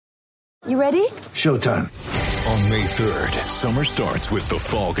You ready? Showtime. On May 3rd, summer starts with The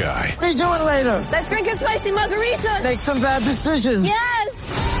Fall Guy. What are you doing later? Let's drink a spicy margarita. Make some bad decisions.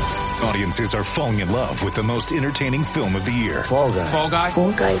 Yes. Audiences are falling in love with the most entertaining film of the year. Fall Guy. Fall Guy?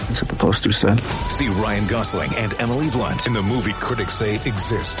 Fall guy. That's what the poster said. See Ryan Gosling and Emily Blunt in the movie critics say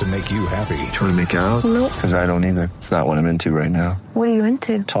exists to make you happy. Trying to make it out? Nope. Because I don't either. It's not what I'm into right now. What are you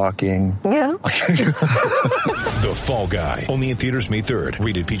into? Talking. Yeah. The Fall Guy. Only in theaters May 3rd.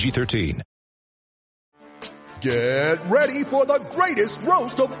 Rated PG-13. Get ready for the greatest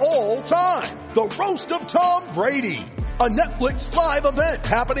roast of all time. The Roast of Tom Brady. A Netflix live event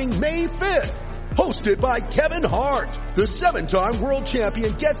happening May 5th. Hosted by Kevin Hart. The 7-time world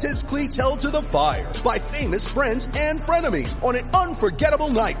champion gets his cleats held to the fire by famous friends and frenemies on an unforgettable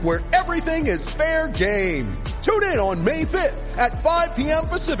night where everything is fair game. Tune in on May 5th at 5 p.m.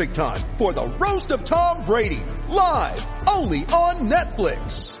 Pacific time for the Roast of Tom Brady. Live only on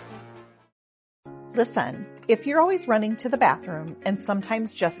Netflix. Listen, if you're always running to the bathroom and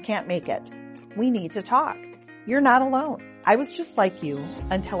sometimes just can't make it, we need to talk. You're not alone. I was just like you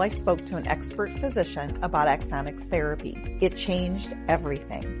until I spoke to an expert physician about Axonics therapy. It changed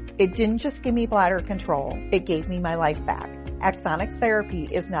everything. It didn't just give me bladder control, it gave me my life back. Axonics therapy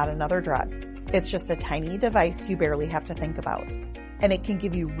is not another drug. It's just a tiny device you barely have to think about. And it can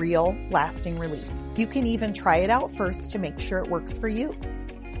give you real, lasting relief. You can even try it out first to make sure it works for you.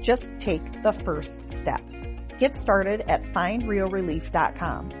 Just take the first step. Get started at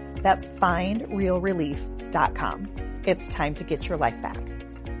findrealrelief.com. That's findrealrelief.com. It's time to get your life back.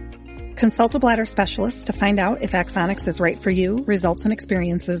 Consult a bladder specialist to find out if Axonics is right for you. Results and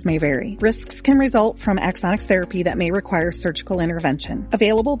experiences may vary. Risks can result from Axonics therapy that may require surgical intervention.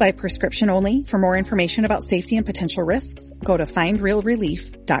 Available by prescription only. For more information about safety and potential risks, go to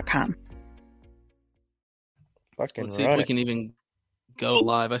findrealrelief.com. Let's see if we can even go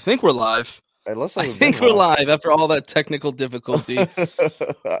live. I think we're live. I think we're live after all that technical difficulty.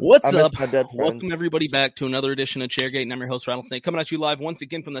 What's up? Welcome everybody back to another edition of Chairgate, and I'm your host Rattlesnake, coming at you live once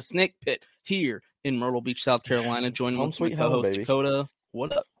again from the Snake Pit here in Myrtle Beach, South Carolina. Joining with my co-host Dakota.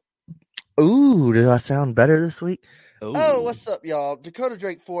 What up? Ooh, did I sound better this week? Ooh. Oh, what's up, y'all? Dakota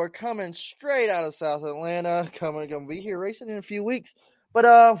Drake 4 coming straight out of South Atlanta. Gonna be here racing in a few weeks.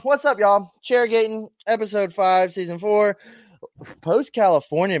 But what's up, y'all? Chairgating, episode 5, season 4. Post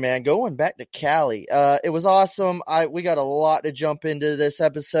California, man, going back to Cali. It was awesome. We got a lot to jump into this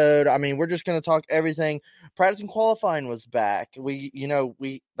episode. I mean, we're just going to talk everything. Practice and qualifying was back.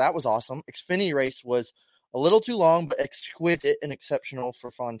 That was awesome. Xfinity race was a little too long, but exquisite and exceptional for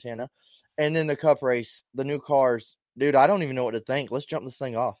Fontana. And then the Cup race, the new cars. Dude, I don't even know what to think. Let's jump this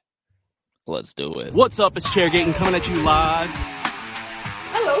thing off. Let's do it. What's up? It's Chairgating coming at you live.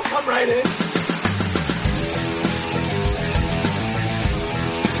 Hello, come right in.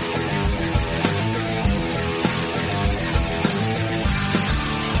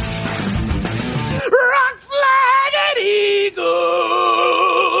 Rock, flag, and eagle.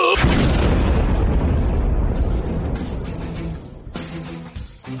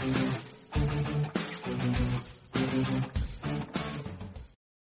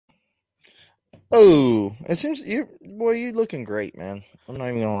 Oh, it seems you looking great, man. I'm not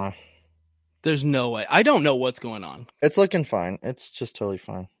even gonna lie. There's no way. I don't know what's going on. It's looking fine. It's just totally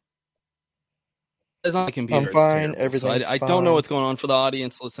fine. It's on the computer. I'm fine. Everything's I don't know what's going on for the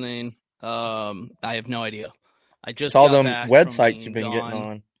audience listening. I have no idea. I just all got them back websites you've been gone.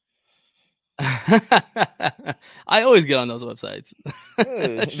 getting on. I always get on those websites.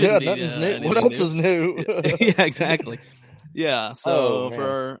 Yeah, nothing's new. What else is new? Yeah, exactly. Yeah, so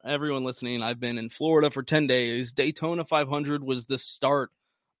for everyone listening, I've been in Florida for 10 days. Daytona 500 was the start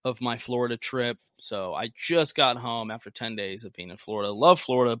of my Florida trip. So I just got home after 10 days of being in Florida. Love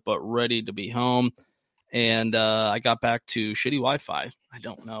Florida, but ready to be home. And I got back to shitty Wi-Fi. I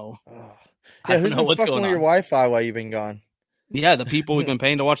don't know. I don't know what's going on. Your Wi-Fi while you've been gone? Yeah, the people we've been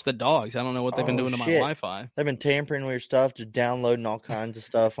paying to watch the dogs. I don't know what they've been doing to my Wi-Fi. They've been tampering with your stuff, just downloading all kinds of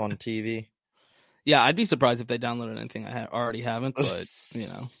stuff on TV. Yeah, I'd be surprised if they downloaded anything I already haven't, but, you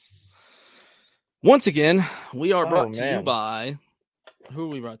know. Once again, we are brought to you by... Who are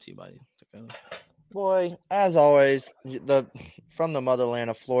we brought to you by? Boy, as always, from the motherland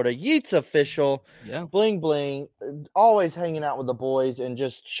of Florida, Yeats Official. Yeah. Bling bling. Always hanging out with the boys and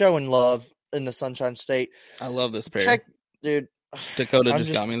just showing love in the Sunshine State. I love this pair. Dude. Dakota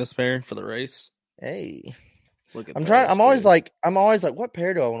just got me this pair for the race. Hey. Look at I'm always like, what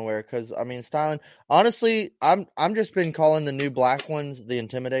pair do I want to wear? Because I mean, styling. Honestly, I'm just been calling the new black ones the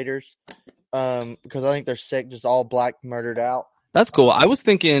Intimidators, because I think they're sick, just all black, murdered out. That's cool. I was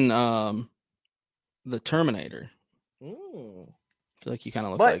thinking, the Terminator. feel like you kind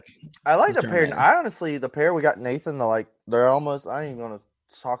of look But like. I like the pair. Terminator. I honestly, the pair we got Nathan, they're almost, I ain't even going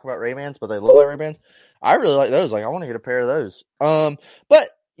to talk about Ray-Bans, but they look like Ray-Bans. I really like those. Like, I want to get a pair of those. But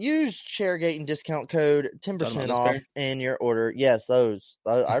use Chairgate and discount code 10% off in your order. Yes, those.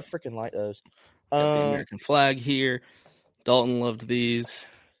 I freaking like those. Got the American flag here. Dalton loved these.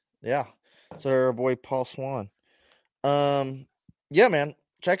 Yeah. So our boy Paul Swan. Yeah, man.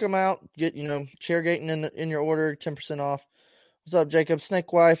 Check them out. Get, Chairgating in your order, 10% off. What's up, Jacob?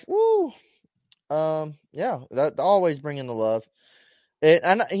 Snake Wife. Woo. Yeah, that always bringing the love.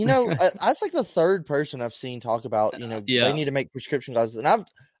 And that's like the third person I've seen talk about, they need to make prescription glasses. And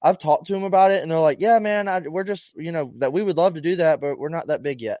I've talked to them about it, and they're like, yeah, man, we're just, that we would love to do that, but we're not that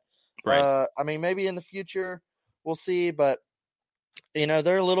big yet. Right. I mean, maybe in the future we'll see, but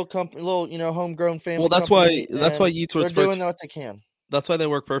they're a little company, homegrown family. Well, that's why Yeats they're doing what they can. That's why they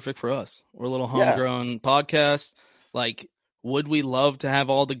work perfect for us. We're a little homegrown podcast. Like, would we love to have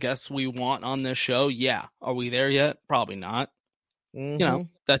all the guests we want on this show? Yeah. Are we there yet? Probably not. Mm-hmm.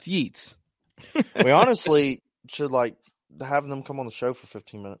 That's Yeats. We honestly should have them come on the show for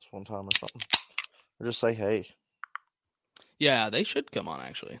 15 minutes one time or something. Or just say, hey. Yeah, they should come on,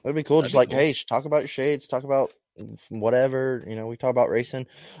 actually. That'd be cool. Hey, talk about your shades, talk about whatever, we talk about racing.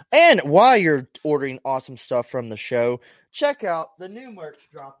 And while you're ordering awesome stuff from the show, check out the new merch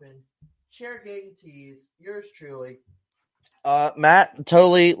dropping. Chairgate tees, yours truly. Matt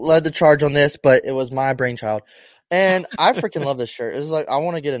totally led the charge on this, but it was my brainchild. And I freaking love this shirt. It's like, I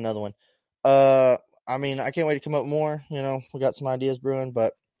want to get another one. I mean, I can't wait to come up with more. We got some ideas brewing,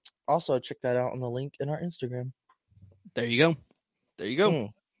 but also check that out on the link in our Instagram. There you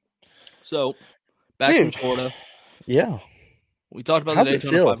go. So, back from Florida. Yeah. We talked about the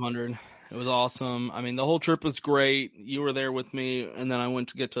Daytona 500. It was awesome. I mean, the whole trip was great. You were there with me, and then I went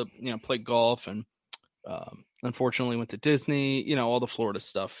to get to, play golf, and unfortunately went to Disney, all the Florida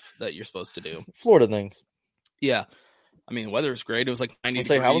stuff that you're supposed to do. Florida things. Yeah. I mean, the weather was great. It was like 90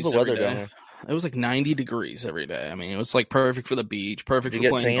 degrees. How was the weather down there? It was like 90 degrees every day. I mean, it was like perfect for the beach, perfect for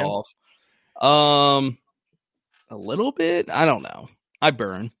playing tan? golf. A little bit. I don't know. I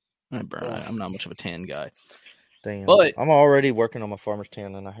burn. I'm not much of a tan guy. Damn. But I'm already working on my farmer's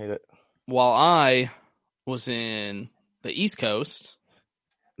tan, and I hate it. While I was in the East Coast,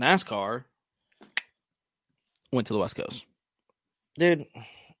 NASCAR went to the West Coast. Dude,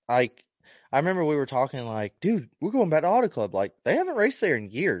 I remember we were talking dude, we're going back to Auto Club. They haven't raced there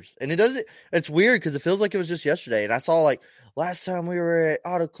in years. And it's weird because it feels like it was just yesterday. And I saw last time we were at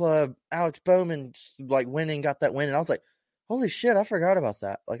Auto Club, Alex Bowman winning, got that win. And I was like, holy shit, I forgot about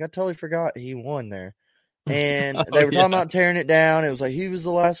that. I totally forgot he won there. And they were talking about tearing it down. It was he was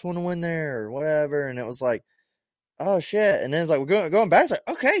the last one to win there or whatever. And it was oh shit. And then it's we're going back. It's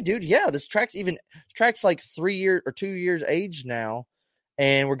okay, dude. Yeah, this track's 3 years or 2 years age now.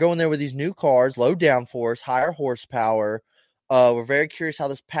 And we're going there with these new cars, low downforce, higher horsepower. We're very curious how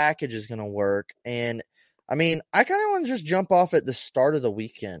this package is going to work. And I mean, I kind of want to just jump off at the start of the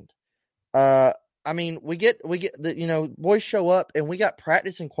weekend. I mean, we get the, boys show up and we got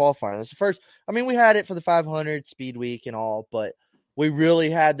practice and qualifying. It's the first, I mean, we had it for the 500 speed week and all, but we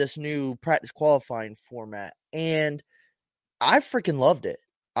really had this new practice qualifying format and I freaking loved it.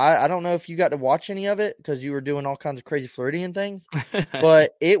 I don't know if you got to watch any of it because you were doing all kinds of crazy Floridian things,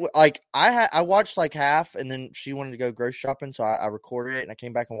 but I watched half and then she wanted to go grocery shopping. So I recorded it and I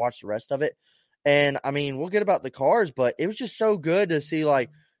came back and watched the rest of it. And I mean, we'll get about the cars, but it was just so good to see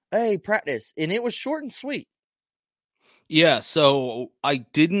hey, practice. And it was short and sweet. Yeah. So I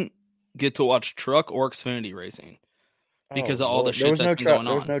didn't get to watch truck or Xfinity racing because of all the shit that's going on.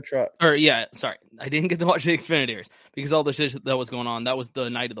 There was no truck. Or yeah, sorry. I didn't get to watch the Xfinity race because all the shit that was going on. That was the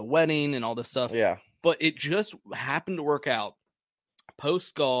night of the wedding and all this stuff. Yeah. But it just happened to work out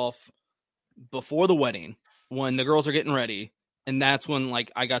post golf before the wedding when the girls are getting ready. And that's when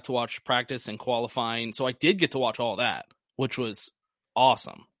I got to watch practice and qualifying. So I did get to watch all that, which was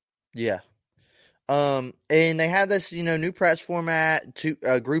awesome. Yeah. And they had this, new press format to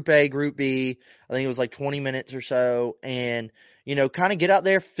Group A, Group B. I think it was 20 minutes or so. And, kind of get out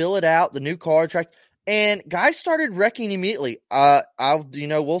there, fill it out, the new car track. And guys started wrecking immediately.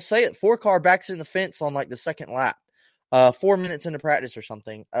 We'll say it, 4-car backs in the fence on the second lap, 4 minutes into practice or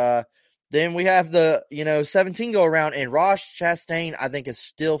something. Then we have the, 17 go around and Ross Chastain, I think, is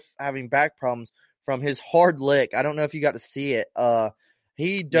still having back problems from his hard lick. I don't know if you got to see it.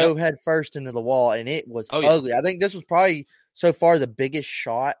 He dove head first into the wall, and it was ugly. Yeah. I think this was probably so far the biggest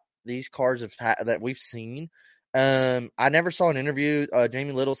shot these cars have had that we've seen. I never saw an interview.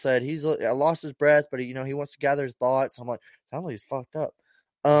 Jamie Little said he's lost his breath, but he wants to gather his thoughts. I'm like, sounds like he's fucked up.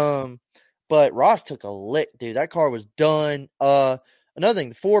 but Ross took a lick, dude. That car was done. Another thing,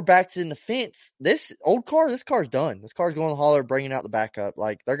 the 4 backs in the fence. This car's done. This car's going to Holler, bringing out the backup.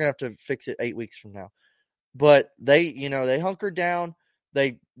 Like, they're going to have to fix it 8 weeks from now. But they hunkered down.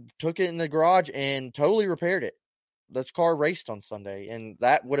 They took it in the garage and totally repaired it. This car raced on Sunday, and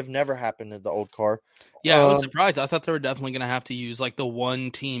that would have never happened to the old car. Yeah, I was surprised. I thought they were definitely going to have to use, like, the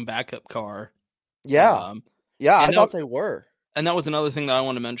one-team backup car. Yeah. I thought they were. And that was another thing that I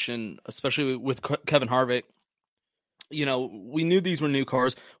want to mention, especially with Kevin Harvick. You know, we knew these were new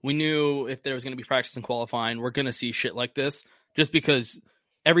cars. We knew if there was going to be practice and qualifying, we're going to see shit like this. Just because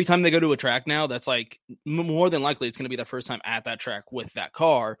every time they go to a track now, that's like more than likely it's going to be their first time at that track with that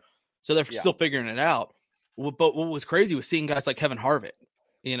car. So they're still figuring it out. But what was crazy was seeing guys like Kevin Harvick,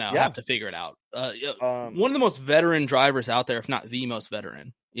 have to figure it out. One of the most veteran drivers out there, if not the most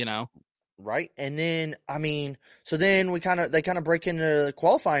veteran, Right. And then, so then they kind of break into the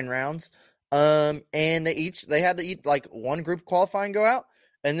qualifying rounds. And they had to eat like one group of qualifying go out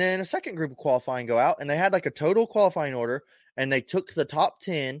and then a second group of qualifying go out. And they had like a total qualifying order, and they took the top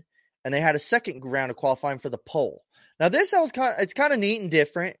 10 and they had a second round of qualifying for the pole. Now this it's kind of neat and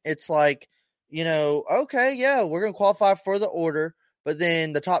different. It's like, okay, yeah, we're going to qualify for the order, but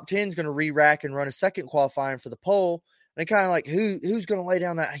then the top 10 is going to re-rack and run a second qualifying for the pole. And kind of like, who's going to lay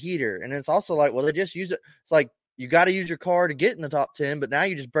down that heater? And it's also like, well, they just use it. It's like, you got to use your car to get in the top 10, but now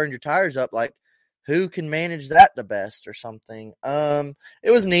you just burned your tires up. Like, who can manage that the best or something?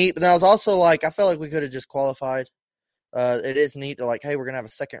 It was neat, but then I was also like, I felt like we could have just qualified. It is neat to like, hey, we're going to have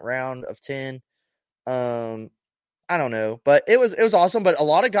a second round of 10. I don't know, but it was awesome. But a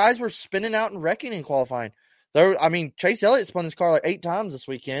lot of guys were spinning out and wrecking in qualifying. Chase Elliott spun this car like 8 times this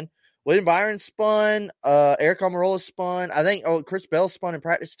weekend. William Byron spun. Eric Almirola spun. I think Chris Bell spun in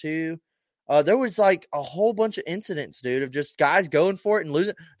practice too. There was like a whole bunch of incidents, dude, of just guys going for it and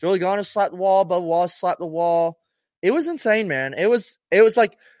losing. Joey Logano slapped the wall. Bubba Wallace slapped the wall. It was insane, man. It was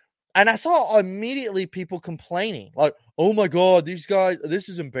like, and I saw immediately people complaining like, "Oh my God, these guys, this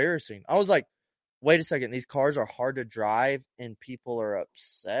is embarrassing." I was like, "Wait a second, these cars are hard to drive and people are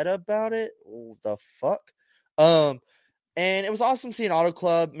upset about it. What the fuck?" And it was awesome seeing Auto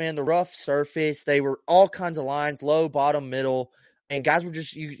Club, man, the rough surface. They were all kinds of lines, low, bottom, middle. And guys were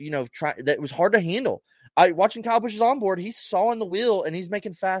just, trying. That was hard to handle. Watching Kyle Busch's onboard, he's sawing the wheel and he's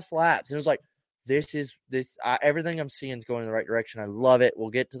making fast laps. And it was like, everything I'm seeing is going in the right direction. I love it. We'll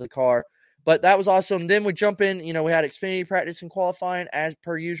get to the car. But that was awesome. Then we jump in, we had Xfinity practice and qualifying as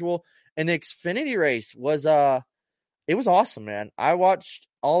per usual. And the Xfinity race was, it was awesome, man. I watched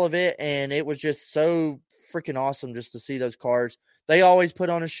all of it and it was just so freaking awesome just to see those cars. They always put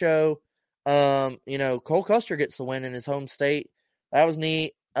on a show. Cole Custer gets the win in his home state. That was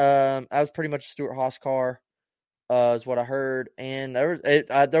neat. That was pretty much a Stuart Haas car, is what I heard. And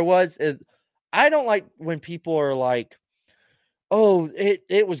I don't like when people are like, "Oh,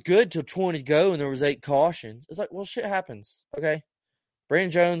 it was good till 20 to go and there was 8 cautions." It's like, well, shit happens. Okay.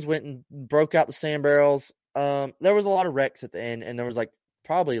 Brandon Jones went and broke out the sand barrels. There was a lot of wrecks at the end, and there was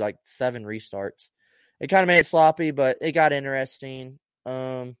probably 7 restarts. It kind of made it sloppy, but it got interesting.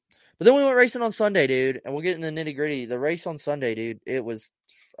 But then we went racing on Sunday, dude, and we'll get in the nitty gritty. The race on Sunday, dude, it was,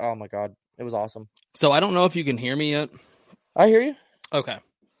 oh my God, it was awesome. So I don't know if you can hear me yet. I hear you. Okay.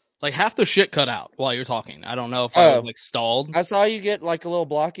 Like half the shit cut out while you're talking. I don't know if I was stalled. I saw you get a little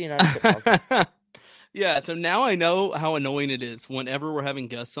blocky and I Yeah, so now I know how annoying it is whenever we're having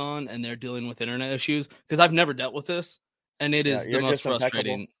guests on and they're dealing with internet issues, because I've never dealt with this, and it is the most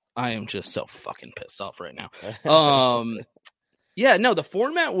frustrating. Impeccable. I am just so fucking pissed off right now. Yeah, no, the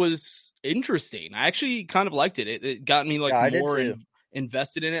format was interesting. I actually kind of liked it. It got me more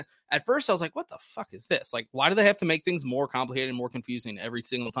invested in it. At first, I was like, what the fuck is this? Like, why do they have to make things more complicated and more confusing every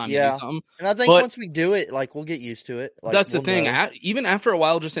single time they do something? And I think once we do it, we'll get used to it. That's the thing. Even after a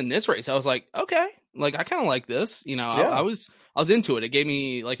while, just in this race, I was like, okay, I kind of like this. I was into it. It gave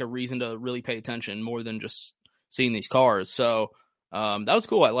me a reason to really pay attention more than just seeing these cars. So that was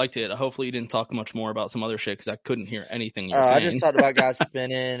cool. I liked it. Hopefully you didn't talk much more about some other shit because I couldn't hear anything you were saying. I just talked about guys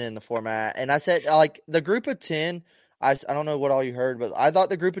spinning and the format. And I said, the group of 10, I don't know what all you heard, but I thought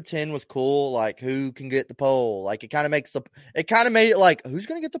the group of 10 was cool. Who can get the pole? It kind of made it who's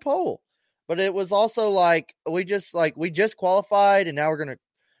going to get the pole? But it was also we just qualified and now we're going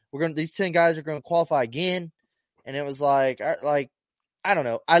to, these 10 guys are going to qualify again. And it was I don't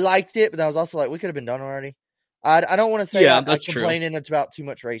know. I liked it, but I was also we could have been done already. I don't want to say I'm complaining it's about too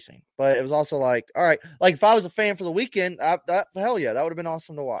much racing, but it was also all right. If I was a fan for the weekend, hell yeah, that would have been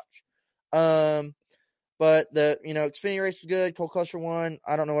awesome to watch. But the Xfinity race was good. Cole Custer won.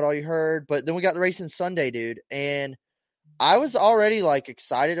 I don't know what all you heard, but then we got the racing Sunday, dude, and I was already like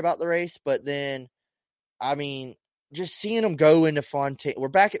excited about the race, but then, I mean, just seeing them go into Fontana. We're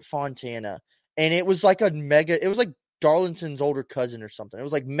back at Fontana, and it was like it was like Darlington's older cousin or something. It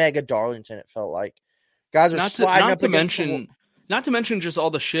was like mega Darlington. It felt like guys are sliding up against not to mention just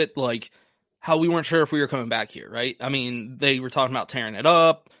all the shit like how we weren't sure if we were coming back here, right? I mean, they were talking about tearing it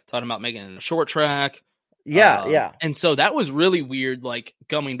up, talking about making it a short track. Yeah. And so that was really weird, like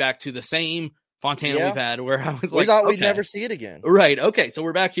coming back to the same Fontana we've had, where I was like, we thought we'd never see it again. Right. Okay. So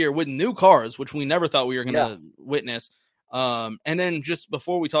we're back here with new cars, which we never thought we were going to witness. And then just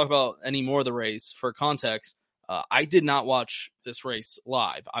before we talk about any more of the race, for context, I did not watch this race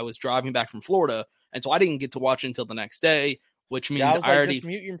live. I was driving back from Florida, and so I didn't get to watch it until the next day, which means I was like, just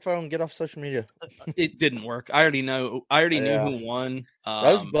mute your phone, get off social media. It didn't work. I already knew who won.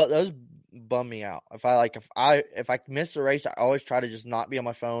 Those bum me out. If I miss the race, I always try to just not be on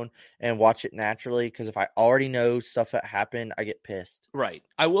my phone and watch it naturally, because if I already know stuff that happened, I get pissed. Right.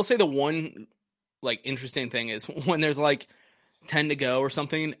 I will say the one like interesting thing is when there's like 10 to go or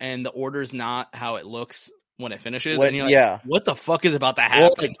something, and the order's not how it looks when it finishes, and you're like, what the fuck is about to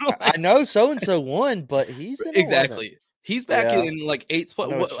happen? Well, I know so and so won, but he's in exactly. 11th. He's back in like 8th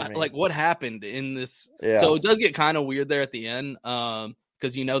spot. What happened in this? Yeah. So it does get kind of weird there at the end.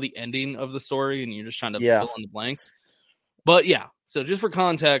 Because you know the ending of the story and you're just trying to fill in the blanks. But yeah, so just for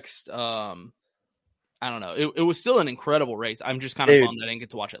context, I don't know. It was still an incredible race. I'm just kind of bummed I didn't get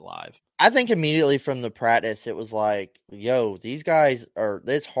to watch it live. I think immediately from the practice, it was like, yo, these guys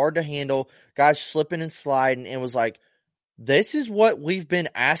it's hard to handle. Guys slipping and sliding. It was like, this is what we've been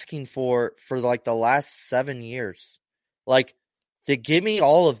asking for like the last 7 years. Like, to give me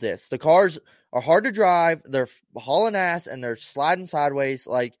all of this. The cars are hard to drive. They're hauling ass and they're sliding sideways.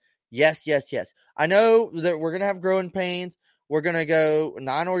 Like, yes. I know that we're going to have growing pains. We're going to go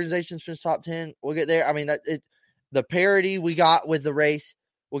 9 organizations finish top 10. We'll get there. I mean, the parity we got with the race,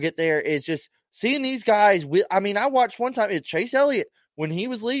 we'll get there, is just seeing these guys. I watched one time Chase Elliott when he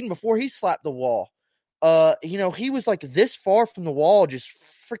was leading before he slapped the wall. He was like this far from the wall, just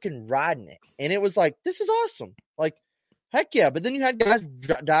freaking riding it. And it was like, this is awesome. Like, heck yeah. But then you had guys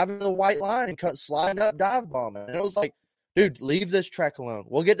diving to the white line and sliding up, dive bombing. And it was like, dude, leave this track alone.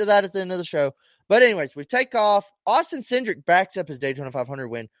 We'll get to that at the end of the show. But anyways, we take off. Austin Cindric backs up his Daytona 500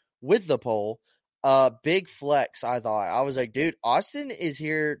 win with the pole. Big flex, I thought. I was like, dude, Austin is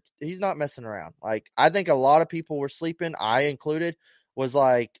here. He's not messing around. Like, I think a lot of people were sleeping, I included, was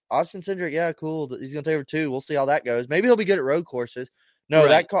like, Austin Cindric, yeah, cool. He's going to take over 2. We'll see how that goes. Maybe he'll be good at road courses. No,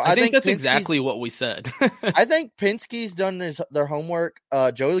 right. I think that's exactly what we said. I think Penske's done their homework.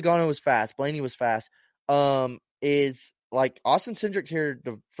 Joey Logano was fast. Blaney was fast. Is like Austin Cindric's here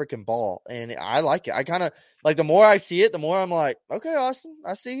to freaking ball, and I like it. I kind of like, the more I see it, the more I'm like, okay, Austin,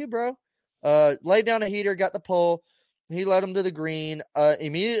 I see you, bro. Laid down a heater, got the pole. He led him to the green.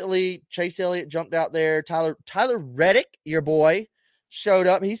 Immediately, Chase Elliott jumped out there. Tyler Reddick, your boy, showed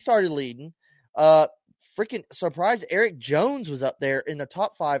up. He started leading. Freaking surprised Eric Jones was up there in the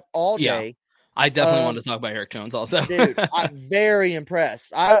top 5 all day. Yeah, I definitely want to talk about Eric Jones also. Dude, I'm very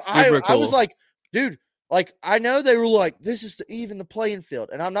impressed. I was like, dude, like, I know they were like, this is to even the playing field.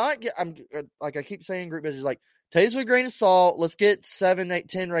 And I'm like, I keep saying, group messages, like, take this with a grain of salt. Let's get 7, 8,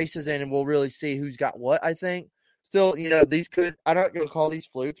 10 races in, and we'll really see who's got what, I think. Still, these I'm not going to call these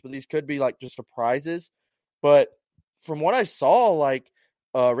flukes, but these could be like just surprises. But from what I saw, like,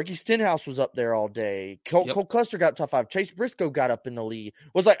 Ricky Stenhouse was up there all day. Cole Custer got top 5. Chase Briscoe got up in the lead.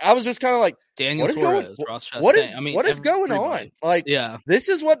 I was just kind of like, Daniel Suarez, Ross Chastain. What is going on? Like, this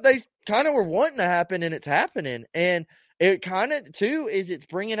is what they kind of were wanting to happen, and it's happening. And it kind of too is it's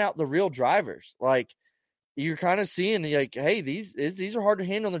bringing out the real drivers. Like, you're kind of seeing like, hey, these are hard to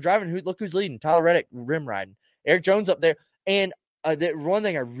handle on the driving. Look who's leading. Tyler Reddick rim riding. Eric Jones up there. And the one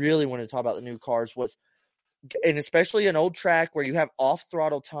thing I really wanted to talk about the new cars was, and especially an old track where you have off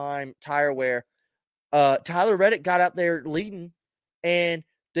throttle time, tire wear, Tyler Reddick got out there leading, and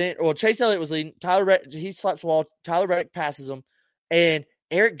then, Chase Elliott was leading. Tyler Reddick, he slaps the wall. Tyler Reddick passes him, and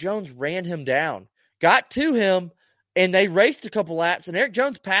Eric Jones ran him down, got to him, and they raced a couple laps, and Eric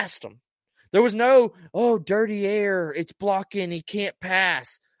Jones passed him. There was no, dirty air, it's blocking, he can't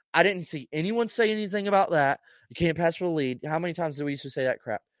pass. I didn't see anyone say anything about that. You can't pass for the lead. How many times do we used to say that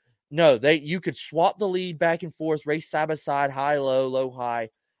crap? No, you could swap the lead back and forth, race side by side, high, low, high.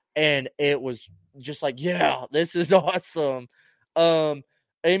 And it was just like, yeah, this is awesome.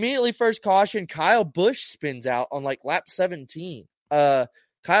 Immediately first caution, Kyle Busch spins out on like lap 17. Kyle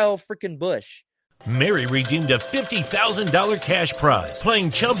freaking Busch. Mary redeemed a $50,000 cash prize playing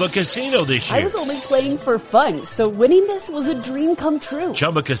Chumba Casino this year. I was only playing for fun, so winning this was a dream come true.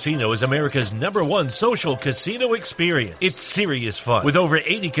 Chumba Casino is America's #1 social casino experience. It's serious fun. With over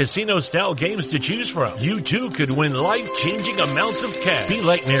 80 casino-style games to choose from, you too could win life-changing amounts of cash. Be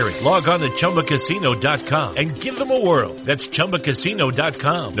like Mary. Log on to ChumbaCasino.com and give them a whirl. That's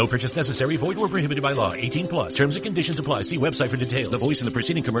ChumbaCasino.com. No purchase necessary. Void where prohibited by law. 18 plus. Terms and conditions apply. See website for details. The voice in the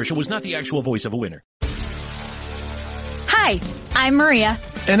preceding commercial was not the actual voice of a winner. Hi, I'm Maria.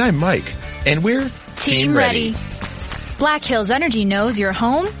 And I'm Mike. And we're Team Ready. Black Hills Energy knows your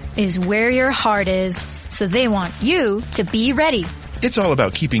home is where your heart is, so they want you to be ready. It's all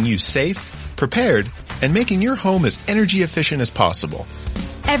about keeping you safe, prepared, and making your home as energy efficient as possible.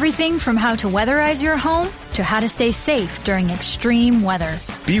 Everything from how to weatherize your home to how to stay safe during extreme weather.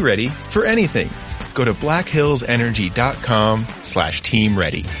 Be ready for anything. Go to blackhillsenergy.com/team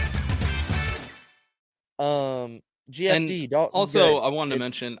ready. GFD. Also, I wanted to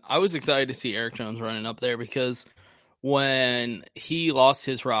mention, I was excited to see Erik Jones running up there because when he lost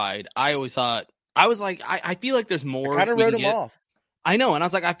his ride, I always thought, I was like, I feel like there's more. I kind of wrote him off. I know. And I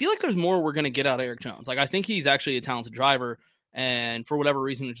was like, I feel like there's more we're going to get out of Erik Jones. Like, I think he's actually a talented driver. And for whatever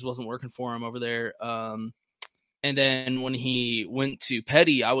reason, it just wasn't working for him over there. And then when he went to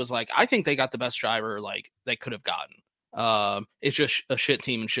Petty, I was like, I think they got the best driver like they could have gotten. It's just a shit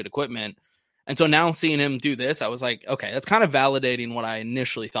team and shit equipment. And so now seeing him do this, I was like, okay, that's kind of validating what I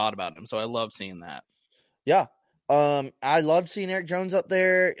initially thought about him. So I love seeing that. Yeah. I love seeing Erik Jones up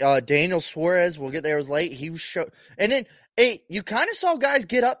there. Daniel Suarez, we'll get there, was late. He was and then, hey, you kind of saw guys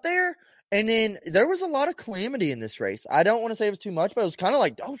get up there, and then there was a lot of calamity in this race. I don't want to say it was too much, but it was kind of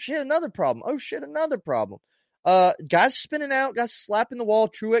like, oh shit, another problem. Oh shit, another problem. Guys spinning out, guys slapping the wall.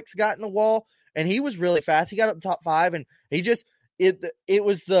 Truex got in the wall, and he was really fast. He got up top 5, and he just it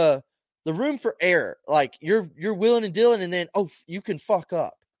was the room for error. Like you're willing and dealing, and then you can fuck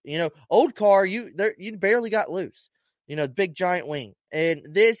up. You know, old car, you barely got loose. You know, big giant wing, and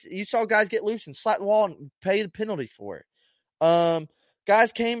this you saw guys get loose and slap the wall and pay the penalty for it.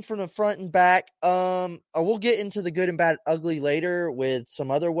 Guys came from the front and back. We'll get into the good and bad, ugly later with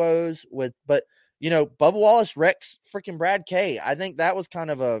some other woes. But you know, Bubba Wallace wrecks freaking Brad K. I think that was kind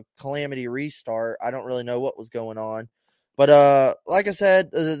of a calamity restart. I don't really know what was going on. But like I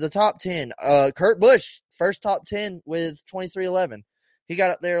said, the top 10, Kurt Busch, first top 10 with 23:11. He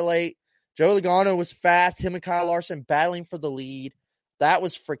got up there late. Joe Logano was fast. Him and Kyle Larson battling for the lead. That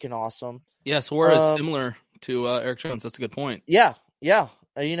was freaking awesome. Yeah, Suarez similar to Erik Jones. That's a good point. Yeah. You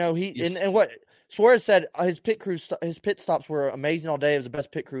know, and what Suarez said, his pit stops were amazing all day. It was the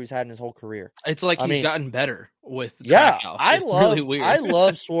best pit crew he's had in his whole career. It's like he's gotten better with Trackhouse. Really weird. I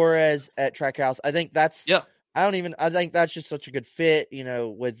love Suarez at Trackhouse. I think that's I think that's just such a good fit, you know,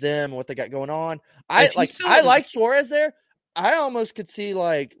 with them and what they got going on. I like Suarez there. I almost could see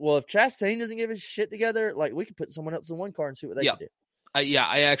like, well, if Chastain doesn't give his shit together, like we could put someone else in one car and see what they can do.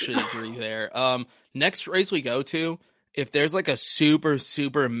 I actually agree there. Next race we go to, if there's like a super,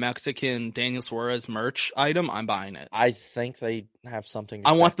 super Mexican Daniel Suarez merch item, I'm buying it. I think they have something.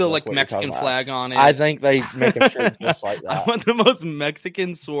 I want the like Mexican flag on it. I think they make a shirt just like that. I want the most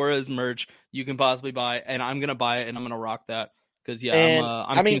Mexican Suarez merch you can possibly buy, and I'm gonna buy it and I'm gonna rock that because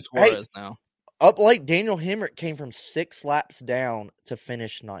I'm Team Suarez now. Up late, Daniel Hemrick came from 6 laps down to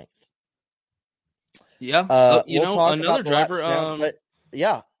finish 9th. Yeah, another driver. But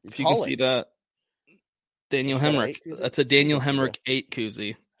yeah, if you can see that. Daniel Hemrick. That's a Daniel Hemrick 8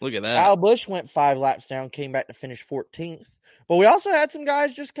 koozie. Look at that. Kyle Busch went 5 laps down, came back to finish 14th. But we also had some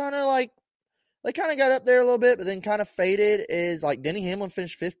guys just kind of like, they kind of got up there a little bit, but then kind of faded. Is like Denny Hamlin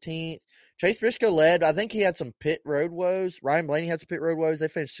finished 15th. Chase Briscoe led. I think he had some pit road woes. Ryan Blaney had some pit road woes. They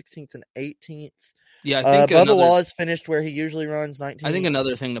finished 16th and 18th. Yeah, I think Bubba Wallace finished where he usually runs, 19th. I think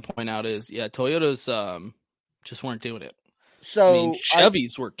another thing to point out is, Toyotas just weren't doing it. So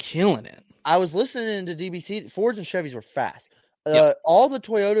Chevys were killing it. I was listening to DBC. Fords and Chevys were fast. All the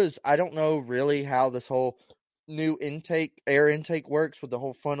Toyotas, I don't know really how this whole new air intake works with the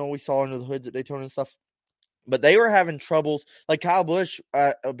whole funnel we saw under the hoods at Daytona and stuff. But they were having troubles. Like Kyle Busch,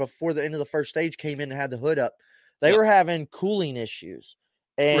 before the end of the first stage, came in and had the hood up. They were having cooling issues.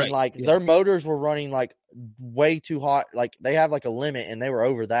 And their motors were running like way too hot. Like they have like a limit and they were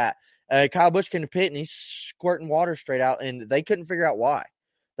over that. Kyle Busch came to pit and he's squirting water straight out and they couldn't figure out why.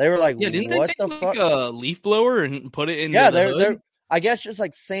 They were like, didn't what they the take fuck? Like a leaf blower and put it in? They're I guess just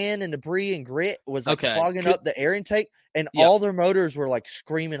like sand and debris and grit was like clogging up the air intake, and all their motors were like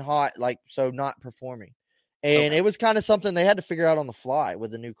screaming hot, like so not performing. And it was kind of something they had to figure out on the fly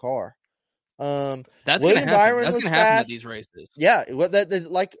with the new car. That's William going to happen. Byron That's was going to happen at fast. these races. Yeah,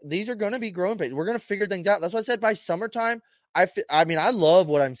 like these are going to be growing pains. We're going to figure things out. That's why I said by summertime. I mean, I love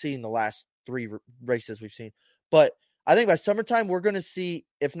what I'm seeing the last 3 races we've seen, but I think by summertime we're going to see,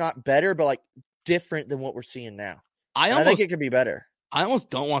 if not better, but like different than what we're seeing now. I think it could be better. I almost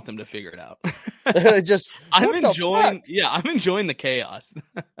don't want them to figure it out. I'm enjoying the chaos.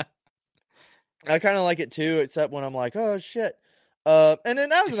 I kind of like it too, except when I'm like, oh shit. And then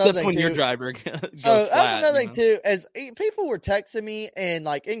that was another thing when too. your driver goes that flat, was another thing too. As people were texting me and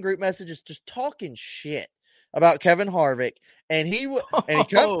like in group messages, just talking shit about Kevin Harvick, and he came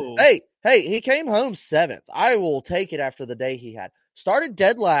home 7th. I will take it after the day he had. Started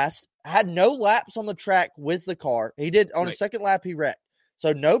dead last, had no laps on the track with the car. He did on his second lap, he wrecked.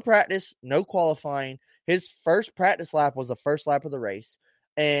 So no practice, no qualifying. His first practice lap was the first lap of the race.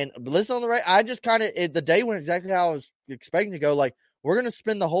 And listen on the race, I just kind of, the day went exactly how I was expecting to go. Like, we're going to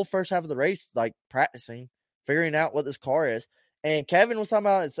spend the whole first half of the race, like, practicing, figuring out what this car is. And Kevin was talking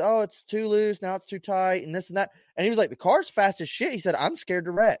about, it's too loose, now it's too tight, and this and that. And he was like, the car's fast as shit. He said, I'm scared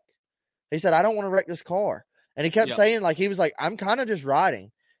to wreck. He said, I don't want to wreck this car. And he kept saying, like, he was like, I'm kind of just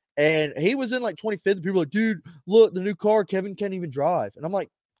riding. And he was in, like, 25th. And people were like, dude, look, the new car, Kevin can't even drive. And I'm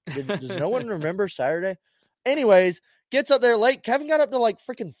like, does no one remember Saturday? Anyways, gets up there late. Kevin got up to, like,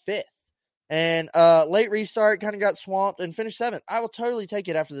 freaking 5th. And late restart, kind of got swamped and finished 7th. I will totally take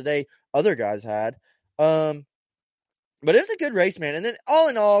it after the day other guys had. But it was a good race, man. And then all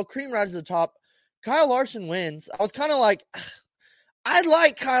in all, cream rises to the top. Kyle Larson wins. I was kind of like, I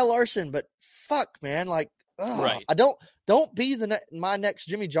like Kyle Larson, but fuck, man. Like, right. I don't be my next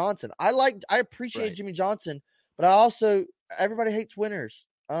Jimmy Johnson. I appreciate Jimmy Johnson, but everybody hates winners.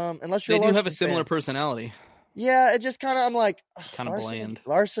 Unless you're they a Larson do have a similar fan. Personality. Yeah, it just kind of, I'm like, kind of bland.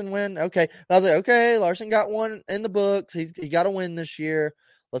 Larson win. Okay. And I was like, okay, Larson got one in the books. He got a win this year.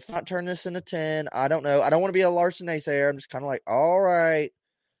 Let's not turn this into 10. I don't know. I don't want to be a Larson naysayer. I'm just kind of like, all right.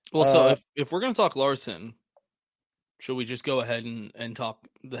 Well, so if we're going to talk Larson, should we just go ahead and talk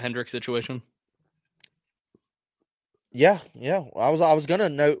the Hendrick situation? Yeah. I was going to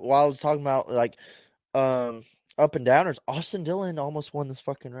note while I was talking about like up and downers, Austin Dillon almost won this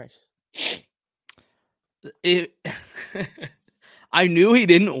fucking race. I knew he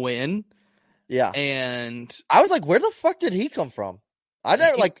didn't win. Yeah. And I was like, where the fuck did he come from? I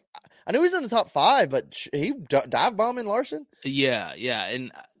knew he was in the top 5, but he dive bombing Larson. Yeah.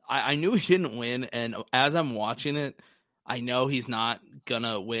 And I knew he didn't win. And as I'm watching it, I know he's not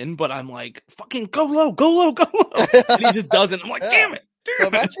gonna win, but I'm like, fucking go low. And he just doesn't. I'm like, damn it. So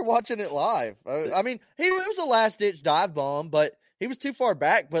imagine watching it live. I mean, it was a last ditch dive bomb, but he was too far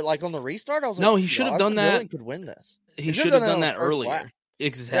back. But like on the restart, I was like, no, he should have done that. Dillon could win this. He should have done that earlier. Lap.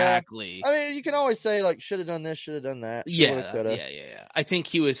 Exactly. Yeah. I mean, you can always say like, should have done this, should have done that. Yeah. I think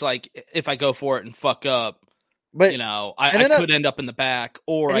he was like, if I go for it and fuck up, but I could end up in the back,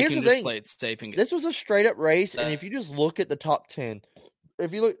 or I can just play it safe and get. This was a straight up race, and if you just look at the top 10,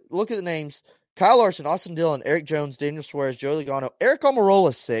 if you look at the names, Kyle Larson, Austin Dillon, Eric Jones, Daniel Suarez, Joey Logano, Eric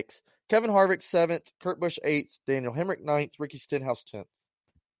Almirola 6th, Kevin Harvick 7th, Kurt Busch 8th, Daniel Hemrick 9th, Ricky Stenhouse 10th.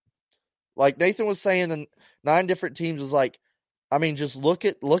 Like Nathan was saying, the 9 different teams was like, I mean, just look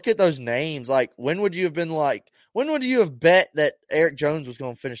at those names. Like, when would you have bet that Eric Jones was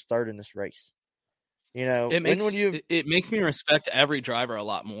going to finish 3rd in this race? You know, it makes me respect every driver a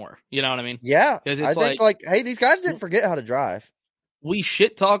lot more. You know what I mean? Yeah. I think like, hey, these guys didn't forget how to drive. We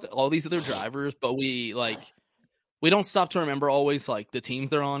shit talk all these other drivers, but we don't stop to remember always like the teams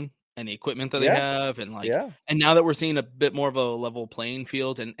they're on and the equipment that they have, and and now that we're seeing a bit more of a level playing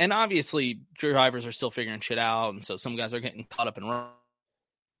field, and obviously drivers are still figuring shit out, and so some guys are getting caught up in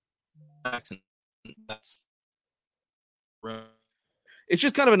racks, and that's it's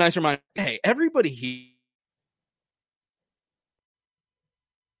just kind of a nice reminder. Hey, everybody here.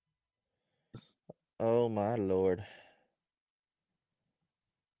 Oh my Lord.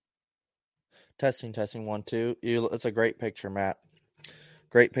 Testing 1 2. It's a great picture, Matt.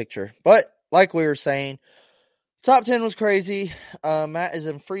 Great picture. But like we were saying, top 10 was crazy. Matt is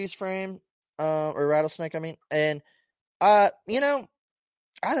in freeze frame, or rattlesnake, I mean. And I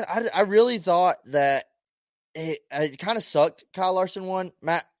really thought that it kind of sucked. Kyle Larson won.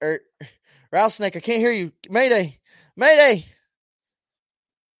 Matt rattlesnake, I can't hear you. Mayday.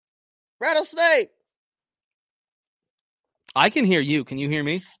 Rattlesnake. I can hear you. Can you hear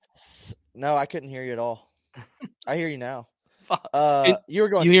me? No, I couldn't hear you at all. I hear you now. You were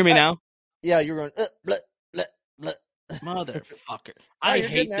going. You hear me now? Yeah, you were going. Bleh, bleh, bleh. Motherfucker! I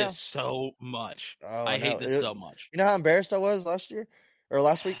hate this so much. I hate this so much. You know how embarrassed I was last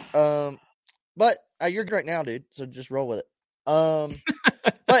week? But you're good right now, dude. So just roll with it. But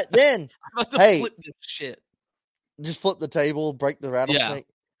But then, I'm about to hey, flip this shit. Just flip the table, break the rattlesnake.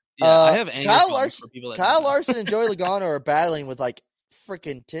 Yeah, I have anger problems for people that Kyle Larson and Joey Logano are battling with like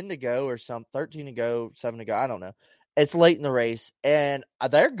freaking 10 to go or 13 to go, 7 to go. I don't know. It's late in the race, and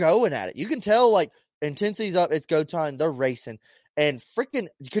they're going at it. You can tell, like, intensity's up. It's go time. They're racing. And freaking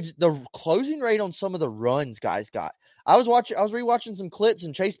the closing rate on some of the runs guys got. I was rewatching some clips,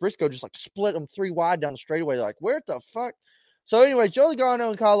 and Chase Briscoe just, like, split them 3 wide down the straightaway. They're like, where the fuck? So, anyways, Joey Logano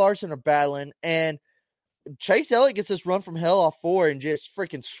and Kyle Larson are battling, and Chase Elliott gets this run from hell off 4 and just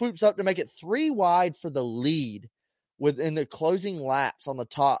freaking swoops up to make it 3 wide for the lead within the closing laps on the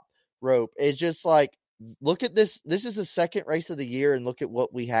top rope. It's just like, look at this. This is the second race of the year, and look at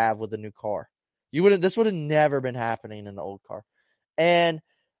what we have with the new car. This would have never been happening in the old car. And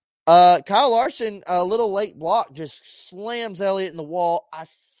Kyle Larson, a little late block, just slams Elliott in the wall. I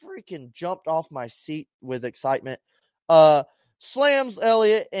freaking jumped off my seat with excitement. Slams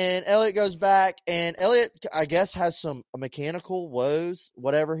Elliott, and Elliott goes back, and Elliott, I guess, has some mechanical woes,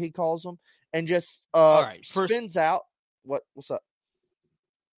 whatever he calls them, and just all right, spins out. What's up?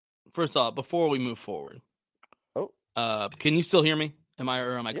 First off, before we move forward, can you still hear me? Am I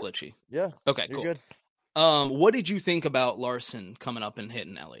glitchy? Yeah. Okay, you're cool. Good. What did you think about Larson coming up and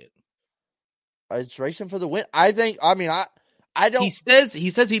hitting Elliott? It's racing for the win. I don't. He says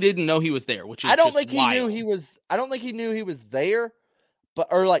he didn't know he was there, which is I don't just think wild. he knew he was. I don't think he knew he was there,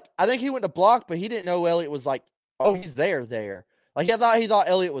 I think he went to block, but he didn't know Elliott was like, oh, he's there. Like he thought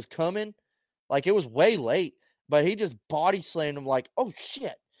Elliott was coming. Like it was way late, but he just body slammed him like, oh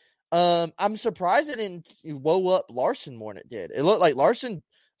shit. I'm surprised it didn't woe up Larson more than it did. It looked like Larson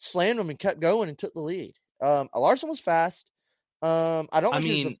slammed him and kept going and took the lead. Larson was fast. I don't think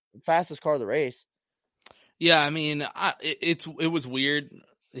he was the fastest car of the race. Yeah, I mean, it was weird.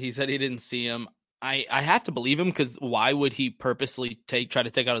 He said he didn't see him. I have to believe him, because why would he purposely try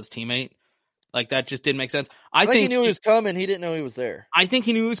to take out his teammate? Like, that just didn't make sense. I think he knew he was coming. He didn't know he was there. I think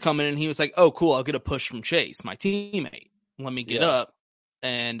he knew he was coming, and he was like, oh, cool, I'll get a push from Chase, my teammate. Let me get up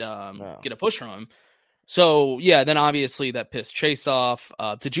and get a push from him. So, yeah, then obviously that pissed Chase off.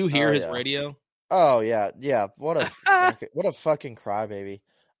 Did you hear his radio? Oh, yeah. Yeah. What a fucking crybaby.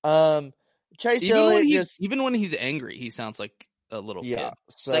 Chase even when he's angry, he sounds like a little kid.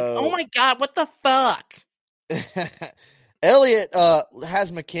 It's So, like, oh my God, what the fuck? Elliott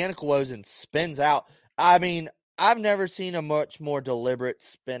has mechanical woes and spins out. I mean, I've never seen a much more deliberate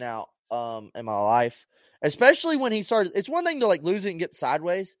spin out in my life, especially when he started. It's one thing to like lose it and get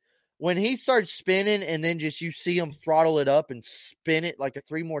sideways. When he starts spinning and then just you see him throttle it up and spin it like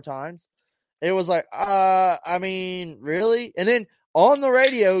 3 more times, it was like, I mean, really? And then on the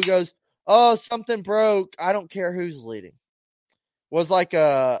radio, he goes, oh, something broke. I don't care who's leading. Was like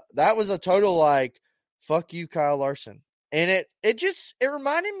that was a total like, fuck you, Kyle Larson. And it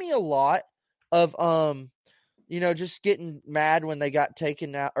reminded me a lot of just getting mad when they got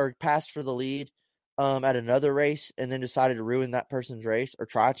taken out or passed for the lead at another race and then decided to ruin that person's race or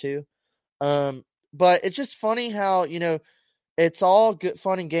try to. But it's just funny how, it's all good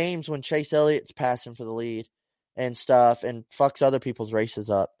fun and games when Chase Elliott's passing for the lead and stuff and fucks other people's races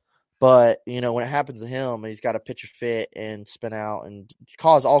up. But, when it happens to him, he's got to pitch a fit and spin out and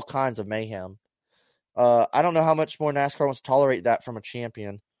cause all kinds of mayhem. I don't know how much more NASCAR wants to tolerate that from a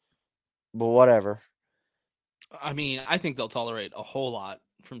champion, but whatever. I mean, I think they'll tolerate a whole lot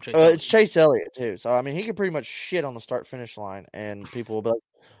from Chase. It's Chase Elliott too, so I mean, he could pretty much shit on the start-finish line, and people will be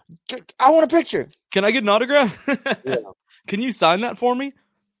like, "I want a picture. Can I get an autograph? Yeah. Can you sign that for me?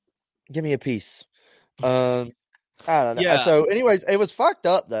 Give me a piece." I don't know. Yeah. So, anyways, it was fucked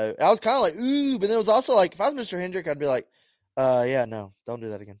up though. I was kind of like, ooh, but then it was also like, if I was Mr. Hendrick, I'd be like, yeah, no, don't do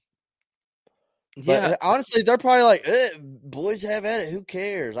that again. But honestly, they're probably like, boys have at it. Who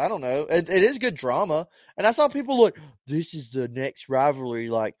cares? I don't know. It is good drama. And I saw people like, this is the next rivalry,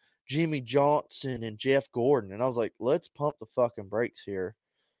 like Jimmy Johnson and Jeff Gordon. And I was like, let's pump the fucking brakes here.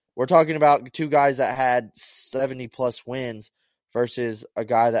 We're talking about 2 guys that had 70-plus wins versus a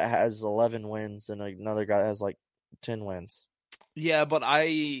guy that has 11 wins and another guy that has like 10 wins. Yeah, but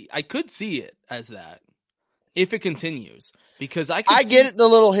I could see it as that if it continues, because I get it, the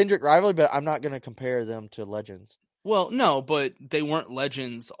little Hendrick rivalry, but I'm not going to compare them to legends. Well, no, but they weren't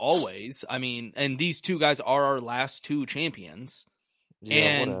legends always. I mean, and these 2 guys are our last 2 champions,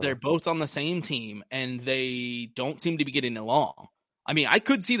 and they're both on the same team, and they don't seem to be getting along. I mean, I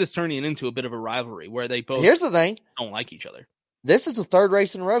could see this turning into a bit of a rivalry where they both Here's the thing. don't like each other. This is the 3rd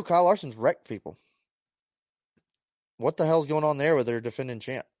race in a row Kyle Larson's wrecked people. What the hell's going on there with their defending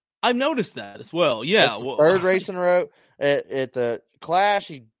champ? I've noticed that as well. Yeah. That's the 3rd race in a row. At the Clash,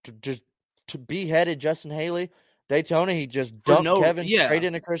 he just beheaded Justin Haley. Daytona, he just dumped Kevin straight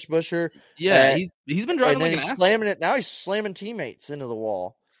into Chris Buescher. Yeah, he's been driving and then like an he's asshole. slamming it. Now he's slamming teammates into the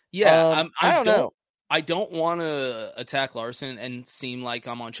wall. Yeah, I don't know. I don't want to attack Larson and seem like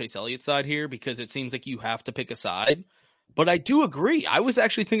I'm on Chase Elliott's side here because it seems like you have to pick a side. But I do agree. I was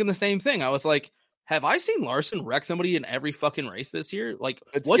actually thinking the same thing. I was like, have I seen Larson wreck somebody in every fucking race this year? Like,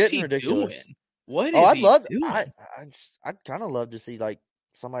 what's he ridiculous. doing? What is I'd he love. doing? I'd kind of love to see like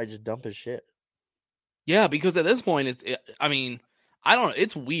somebody just dump his shit. Yeah, because at this point, I mean, I don't know.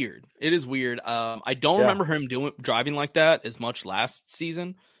 It's weird. It is weird. I don't remember him driving like that as much last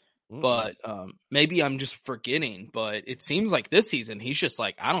season. But maybe I'm just forgetting. But it seems like this season he's just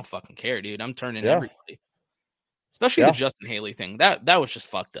like, I don't fucking care, dude. I'm turning everybody. Especially the Justin Haley thing. That was just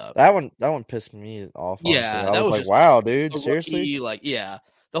fucked up. That one pissed me off. Honestly. Yeah, I was like, just, wow, dude, seriously.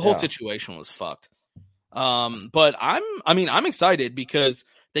 The whole situation was fucked. But I'm excited because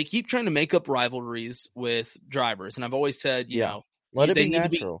they keep trying to make up rivalries with drivers, and I've always said, you know, let it be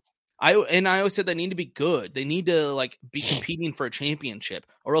natural. I always said they need to be good. They need to like be competing for a championship,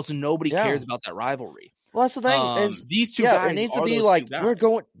 or else nobody cares about that rivalry. Well, that's the thing. Is these two guys, it needs to be like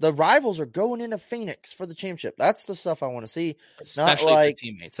the rivals are going into Phoenix for the championship. That's the stuff I want to see. Especially not like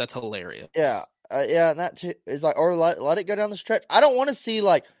teammates. That's hilarious. Yeah, and that is like, or let it go down the stretch. I don't want to see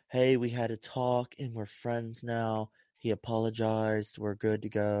like, hey, we had a talk and we're friends now. He apologized. We're good to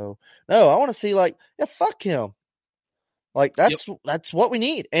go. No, I want to see like, yeah, fuck him. Like that's what we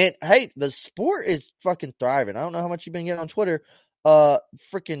need. And hey, the sport is fucking thriving. I don't know how much you've been getting on Twitter.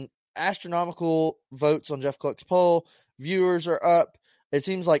 Freaking astronomical votes on Jeff Cluck's poll. Viewers are up. It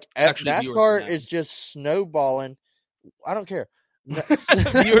seems like NASCAR is just snowballing. I don't care.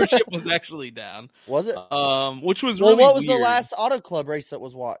 Viewership was actually down. Was it? Which was really what was weird. the last Auto Club race that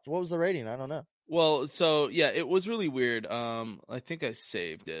was watched? What was the rating? I don't know. Well, so yeah, it was really weird. I think I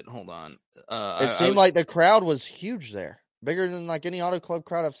saved it. Hold on. It seemed like the crowd was huge there, bigger than like any Auto Club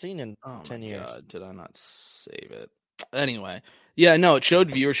crowd I've seen in 10 years. God, did I not save it? Anyway, yeah, no, it showed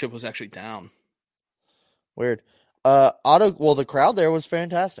viewership was actually down. Weird. The crowd there was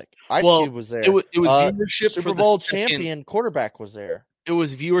fantastic. Ice Cube was there. It was viewership Super for Bowl the champion quarterback was there. It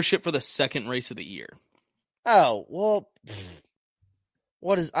was viewership for the second race of the year. Oh well,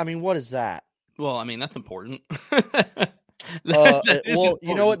 what is that? Well, I mean that's important. You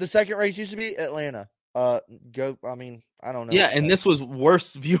know what the second race used to be? Atlanta. I don't know. Yeah, and this was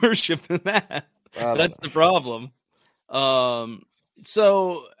worse viewership than that. That's the problem.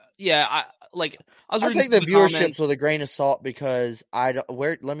 So yeah, I take the viewerships with a grain of salt because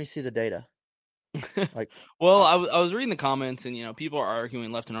let me see the data. I was reading the comments and, you know, people are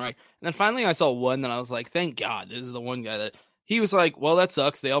arguing left and right. And then finally I saw one that I was like, thank God, this is the one guy that he was like, well, that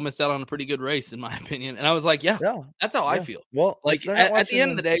sucks. They all missed out on a pretty good race, in my opinion. And I was like, yeah. That's how I feel. Well, like at the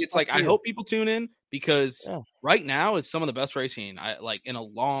end of the day, it's like, I hope people tune in because right now is some of the best racing in a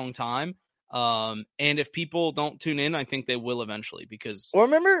long time. And if people don't tune in, I think they will eventually because. Well,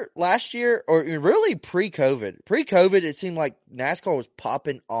 remember last year or really pre-COVID, it seemed like NASCAR was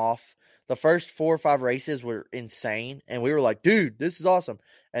popping off. The first 4 or 5 races were insane. And we were like, dude, this is awesome.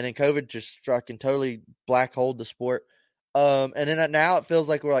 And then COVID just struck and totally black holed the sport. And then now it feels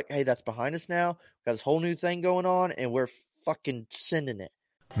like we're like, hey, that's behind us now. We've got this whole new thing going on and we're fucking sending it.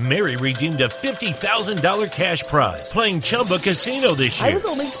 Mary redeemed a $50,000 cash prize playing Chumba Casino this year. I was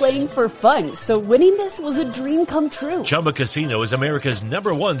only playing for fun, so winning this was a dream come true. Chumba Casino is America's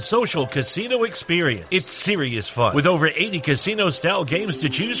 #1 social casino experience. It's serious fun. With over 80 casino-style games to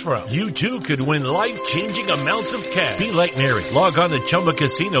choose from, you too could win life-changing amounts of cash. Be like Mary. Log on to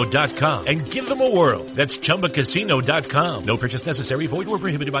ChumbaCasino.com and give them a whirl. That's ChumbaCasino.com. No purchase necessary. Void or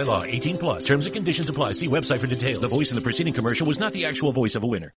prohibited by law. 18+. Terms and conditions apply. See website for details. The voice in the preceding commercial was not the actual voice of a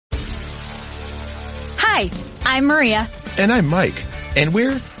winner. Hi, I'm Maria. And I'm Mike. And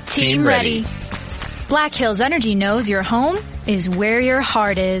we're Team Ready. Black Hills Energy knows your home is where your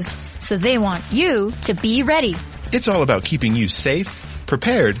heart is, so they want you to be ready. It's all about keeping you safe,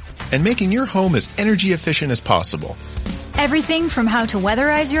 prepared, and making your home as energy efficient as possible. Everything from how to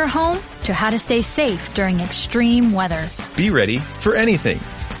weatherize your home to how to stay safe during extreme weather. Be ready for anything.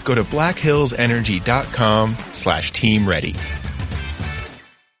 Go to blackhillsenergy.com/team ready.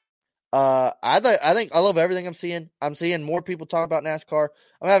 I think I love everything I'm seeing. I'm seeing more people talk about NASCAR.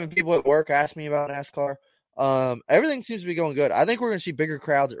 I'm having people at work ask me about NASCAR. Everything seems to be going good. I think we're going to see bigger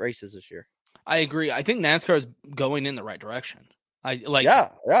crowds at races this year. I agree. I think NASCAR is going in the right direction.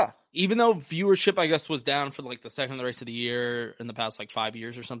 Yeah. Even though viewership, I guess, was down for like the second race of the year in the past 5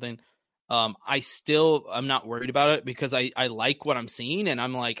 years or something. I'm not worried about it because I like what I'm seeing and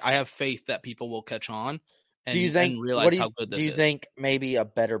I'm like, I have faith that people will catch on. And, do you think? Realize how good this is. Do you think maybe a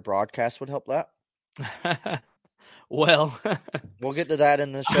better broadcast would help that? Well, we'll get to that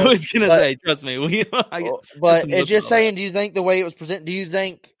in the show. I was gonna say, trust me, but it's just saying. Do you think the way it was presented? Do you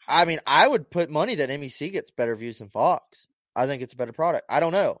think? I mean, I would put money that MEC gets better views than Fox. I think it's a better product. I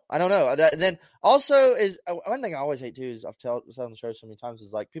don't know. Then also is one thing I always hate too is I've said on the show so many times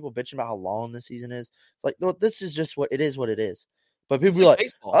is like people bitching about how long this season is. It's like, look, this is just what it is. What it is. But people be like,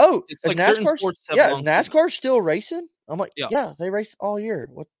 baseball. Oh, is like NASCAR? Yeah, is NASCAR still racing? I'm like, yeah, they race all year.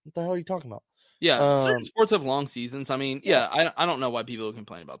 What the hell are you talking about? Yeah, certain sports have long seasons. I mean, I don't know why people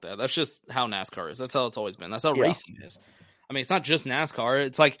complain about that. That's just how NASCAR is. That's how it's always been. That's how racing is. I mean, it's not just NASCAR.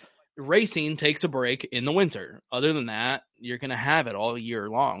 It's like racing takes a break in the winter. Other than that, you're going to have it all year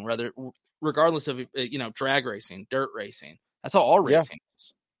long, regardless of, drag racing, dirt racing. That's how all racing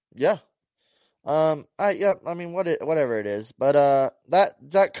is. Yeah. I mean, whatever it is. But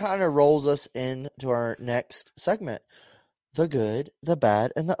that kind of rolls us into our next segment. The good, the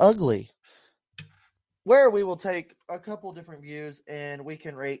bad, and the ugly. Where we will take a couple different views and we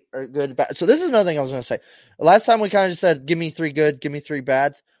can rate a good, bad. So this is another thing I was going to say. Last time we kind of just said, give me 3 goods, give me 3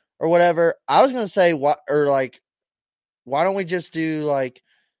 bads or whatever. I was going to say why don't we just do like,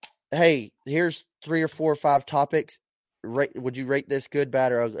 hey, here's 3 or 4 or 5 topics. Would you rate this good,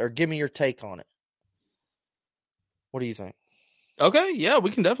 bad, or give me your take on it? What do you think? Okay. Yeah, we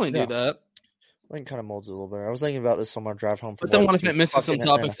can definitely do that. I think kind of molds it a little bit. I was thinking about this on my drive home. But then what if it misses some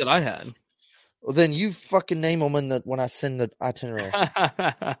topics that I had? Well, then you fucking name them when I send the itinerary.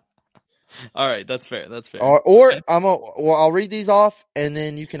 All right, that's fair. Or I'll read these off and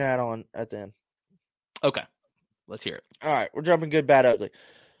then you can add on at the end. Okay, let's hear it. All right, we're jumping good, bad, ugly.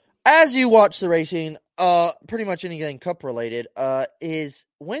 As you watch the racing, pretty much anything Cup related, is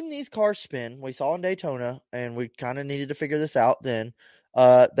when these cars spin. We saw in Daytona, and we kind of needed to figure this out. Then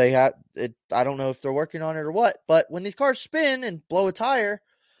they had it. I don't know if they're working on it or what, but when these cars spin and blow a tire.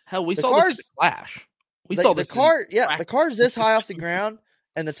 Hell, we saw this in Flash. The car's this high off the ground,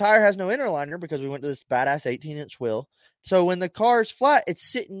 and the tire has no inner liner because we went to this badass 18-inch wheel. So when the car's flat,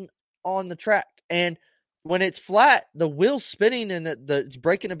 it's sitting on the track, and when it's flat, the wheel's spinning and it's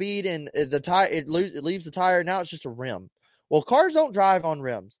breaking a bead, and the tire it leaves the tire. Now it's just a rim. Well, cars don't drive on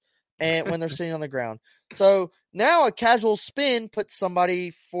rims, and when they're sitting on the ground. So now a casual spin puts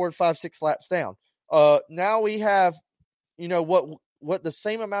somebody 4, 5, 6 laps down. Now we have, what the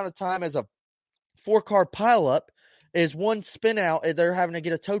same amount of time as a 4-car pileup is one spin out, and they're having to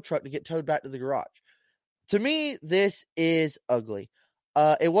get a tow truck to get towed back to the garage. To me, this is ugly.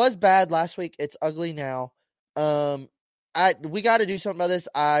 It was bad last week. It's ugly now. We got to do something about this.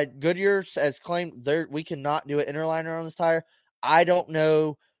 Goodyear has claimed we cannot do an inner liner on this tire. I don't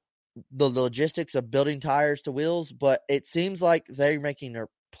know the logistics of building tires to wheels, but it seems like they're making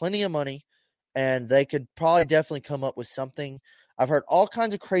plenty of money, and they could probably definitely come up with something. I've heard all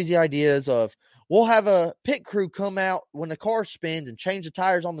kinds of crazy ideas of we'll have a pit crew come out when the car spins and change the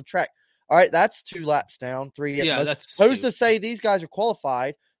tires on the track. All right, that's 2 laps down, 3. Yeah, that's who's to say these guys are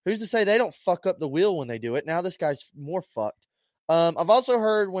qualified? Who's to say they don't fuck up the wheel when they do it? Now this guy's more fucked. I've also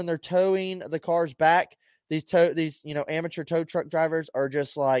heard when they're towing the cars back, these amateur tow truck drivers are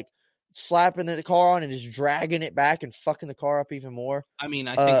just like slapping the car on and just dragging it back and fucking the car up even more. I mean,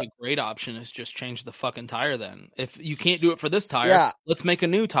 I think a great option is just change the fucking tire then. If you can't do it for this tire, let's make a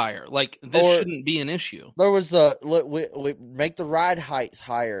new tire. Like, this shouldn't be an issue. There was we make the ride height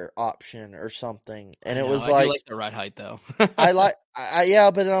higher option or something. And it was I like the ride height, though.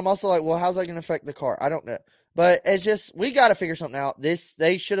 but then I'm also like, well, how's that going to affect the car? I don't know. But it's just, we got to figure something out.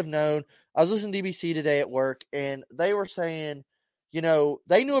 They should have known. I was listening to DBC today at work, and they were saying,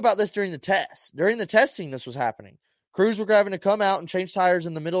 they knew about this during the test. During the testing, this was happening. Crews were having to come out and change tires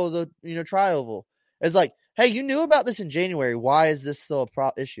in the middle of the tri-oval. It's like, hey, you knew about this in January. Why is this still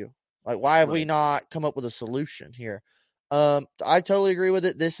a issue? Like, why have we not come up with a solution here? I totally agree with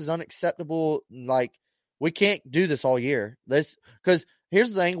it. This is unacceptable. Like, we can't do this all year. Because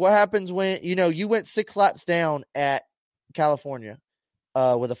here's the thing. What happens when, you went 6 laps down at California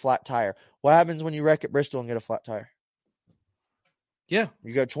with a flat tire? What happens when you wreck at Bristol and get a flat tire? Yeah.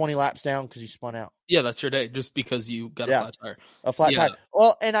 You go 20 laps down because you spun out. Yeah, that's your day, just because you got a flat tire. A flat tire.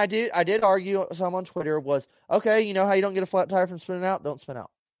 Well, and I did argue some on Twitter was, okay, you know how you don't get a flat tire from spinning out? Don't spin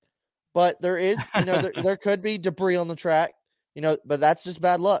out. But there is, there could be debris on the track, but that's just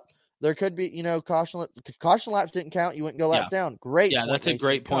bad luck. There could be, caution. If caution laps didn't count, you wouldn't go laps down. Great. Yeah, that's a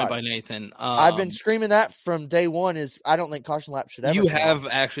great point by Nathan. I've been screaming that from day one. I don't think caution laps should ever. You have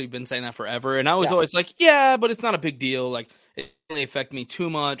actually been saying that forever, and I was always like, but it's not a big deal. Like, it didn't really affect me too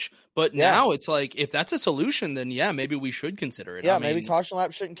much. But now it's like, if that's a solution, then maybe we should consider it. Yeah, maybe caution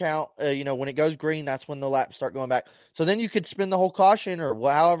laps shouldn't count. When it goes green, that's when the laps start going back. So then you could spin the whole caution or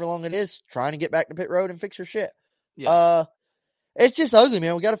however long it is trying to get back to pit road and fix your shit. Yeah. It's just ugly,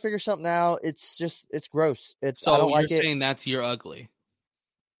 man. We got to figure something out. It's gross. I So don't you're like it. saying that's your ugly.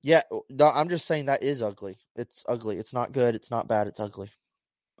 Yeah, no, I'm just saying that is ugly. It's ugly. It's not good. It's not bad. It's ugly.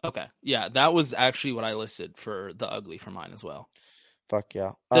 Okay. Yeah, that was actually what I listed for the ugly for mine as well. Fuck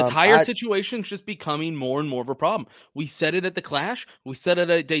yeah. The tire situation's just becoming more and more of a problem. We said it at the Clash. We said it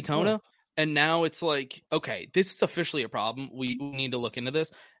at Daytona. And now it's like, okay, this is officially a problem. We need to look into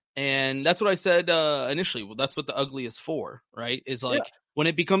this. And that's what I said initially. Well, that's what the ugly is for, right? Is like when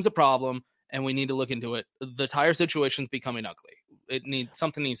it becomes a problem and we need to look into it, the tire situation's becoming ugly.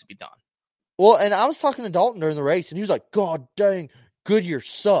 Something needs to be done. Well, and I was talking to Dalton during the race, and he was like, God dang, Goodyear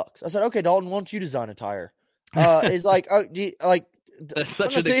sucks. I said, okay, Dalton, why don't you design a tire? It's like, That's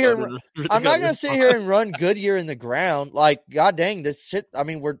such I'm not going to sit here and run Goodyear in the ground. Like, God dang, this shit. I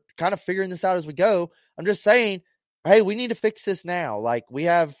mean, we're kind of figuring this out as we go. I'm just saying, hey, we need to fix this now. Like, we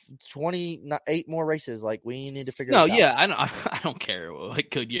have 28 more races. Like, we need to figure this out. Yeah, I don't care. Like,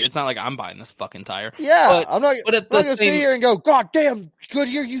 Goodyear. It's not like I'm buying this fucking tire. Yeah, I'm not going to sit here and go, God damn,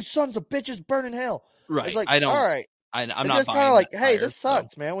 Goodyear, you sons of bitches, burn in hell. Right. It's like, I don't. all right. I'm not just buying kind of like, hey, tire, this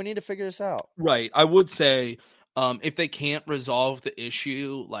sucks, man. We need to figure this out. Right. I would say, if they can't resolve the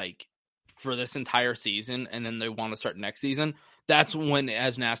issue, like for this entire season, and then they want to start next season, that's when,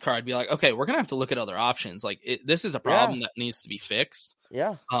 as NASCAR, I'd be like, okay, we're gonna have to look at other options. Like, this is a problem that needs to be fixed.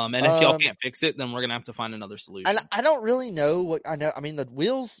 Yeah. And if y'all can't fix it, then we're gonna have to find another solution. And I don't really know what I know. I mean, the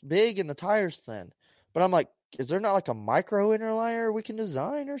wheel's big and the tire's thin, but I'm like, is there not like a micro interliner we can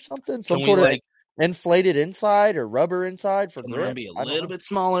design or something? Some sort of like inflated inside or rubber inside for grip? Be a little bit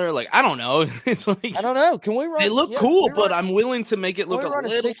smaller. Like, I don't know. It's like, I don't know. Can we run? They look cool, but I'm willing to make it look a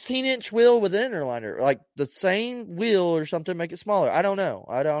little. 16-inch wheel with an interliner, like the same wheel or something, make it smaller. I don't know.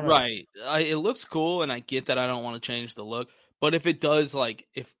 Right. It looks cool, and I get that I don't want to change the look. But if it does, like,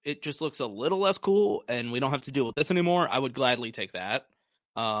 if it just looks a little less cool and we don't have to deal with this anymore, I would gladly take that.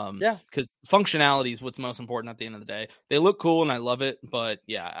 Because functionality is what's most important at the end of the day. They look cool and I love it, but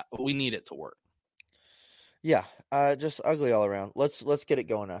yeah, we need it to work. Yeah, just ugly all around. Let's get it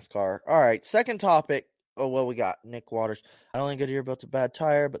going, NASCAR. All right, second topic. Oh, well, we got Nick Waters. I don't think Goodyear built a bad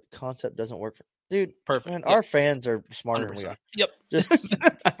tire, but the concept doesn't work. Dude, perfect. Man, our fans are smarter 100%. Than we are. Yep, just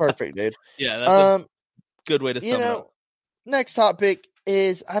perfect, dude. Yeah, that's a good way to sum it up. Next topic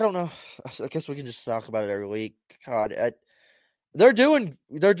is, I don't know. I guess we can just talk about it every week. God, they're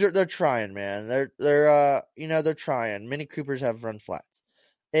trying, man. They're trying. Mini Coopers have run flats.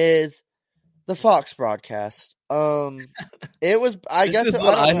 Is the Fox broadcast. It was, I guess is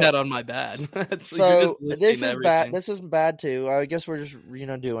what I had on my bad. So this is bad. This is bad too. I guess we're just,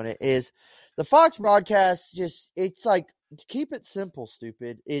 doing it. Is the Fox broadcast it's like, keep it simple,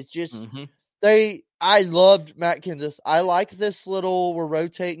 stupid. It's just, I loved Matt Kenseth. I like this little, we're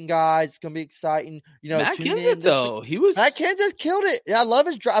rotating guys. It's going to be exciting. Matt Kenseth, though, Matt Kenseth killed it. I love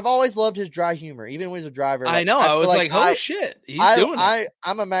I've always loved his dry humor, even when he's a driver. I know. I was like, holy shit. He's doing it.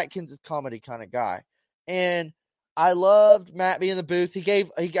 I'm a Matt Kenseth comedy kind of guy. And I loved Matt being in the booth.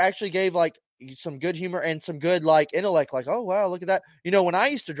 He actually gave like some good humor and some good like intellect. Like, oh wow, look at that. When I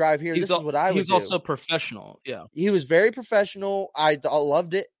used to drive here, this is what I would do. He was also professional. Yeah, he was very professional. I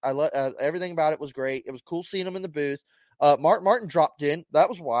loved it. I loved everything about it was great. It was cool seeing him in the booth. Mark Martin dropped in. That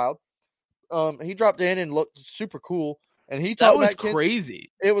was wild. He dropped in and looked super cool. And he talked. That was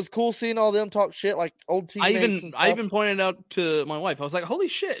crazy. It was cool seeing all them talk shit like old teammates. I even pointed out to my wife. I was like, "Holy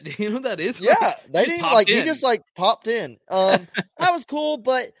shit! You know who that is?" Yeah, they didn't like. He just like popped in. That was cool,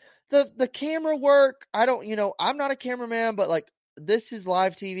 but the camera work. I don't. I'm not a cameraman, but like this is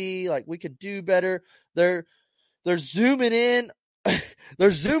live TV. Like we could do better. They're zooming in.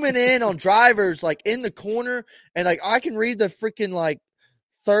 They're zooming in on drivers like in the corner, and like I can read the freaking like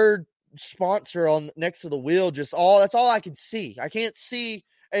third sponsor on next to the wheel. That's all I can see. I can't see.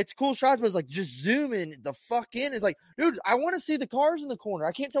 It's cool shots, but it's like just zooming the fuck in. It's like, dude, I want to see the cars in the corner.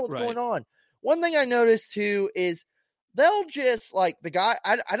 I can't tell what's going on. One thing I noticed too is they'll just like the guy.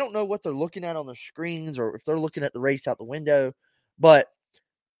 I don't know what they're looking at on the screens or if they're looking at the race out the window, but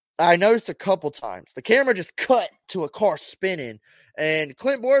I noticed a couple times the camera just cut to a car spinning, and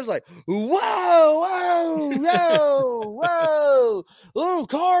Clint Boyer's like, whoa, oh,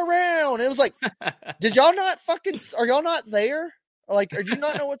 car around. It was like, did y'all not are y'all not there? Like, do you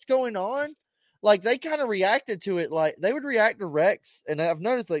not know what's going on? Like, they kind of reacted to it. Like, they would react to wrecks, and I've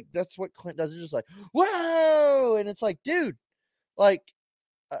noticed, like, that's what Clint does. It's just like, whoa, and it's like, dude, like,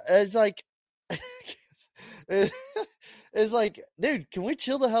 it's like, it's like, dude, can we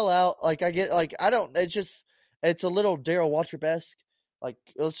chill the hell out? Like, I get, like, it's a little Darryl Waltrip-esque. Like,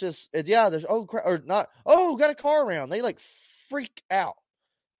 there's, got a car around. They, like, freak out.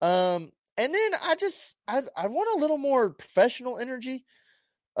 And And then I want a little more professional energy.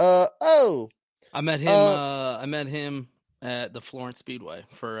 I met him at the Florence Speedway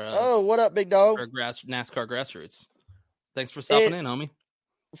for what up, big dog? For NASCAR Grassroots. Thanks for stopping in, homie.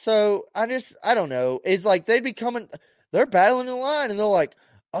 So I don't know. It's like they're battling in line, and they're like,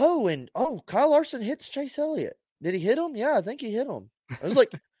 Kyle Larson hits Chase Elliott. Did he hit him? Yeah, I think he hit him. I was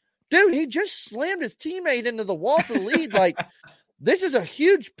like, dude, he just slammed his teammate into the wall for the lead. Like, this is a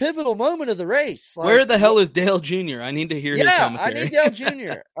huge pivotal moment of the race. Like, where the hell is Dale Jr.? I need to hear his commentary. I need Dale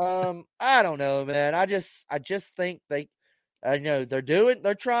Jr. I don't know, man. I just think they're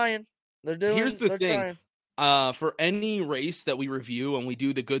trying. Here's the thing. For any race that we review and we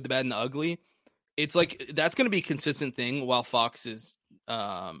do the good, the bad, and the ugly, it's like that's going to be a consistent thing while Fox is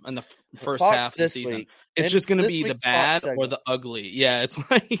in the first half of the season. Week. It's just going to be the bad or the ugly. Yeah, it's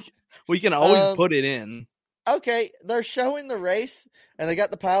like we can always put it in. Okay, they're showing the race, and they got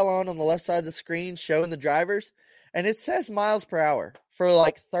the pylon on the left side of the screen showing the drivers, and it says miles per hour for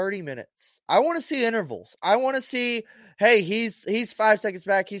like 30 minutes. I want to see intervals. I want to see, hey, he's 5 seconds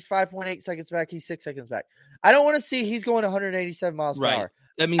back, he's 5.8 seconds back, he's 6 seconds back. I don't want to see he's going 187 miles per hour.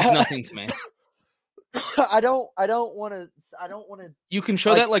 That means nothing to me. I don't want to. You can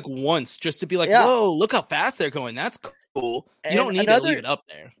show that like once just to be like, whoa, look how fast they're going. That's cool. You don't need to leave it up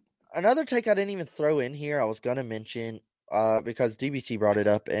there. Another take I didn't even throw in here, I was going to mention because DBC brought it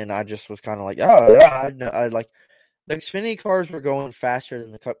up, and I just was kind of like, I like the Xfinity cars were going faster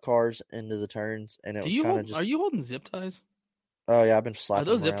than the Cup cars into the turns, and it was kind of just. Are you holding zip ties? Oh yeah, I've been slapping.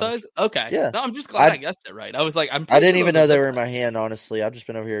 Are those zip ties? Okay. Yeah. No, I'm just glad I guessed it right. I was like, I didn't even know they were in my hand. Honestly, I've just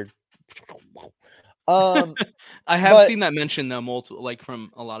been over here. I have seen that mentioned though, multiple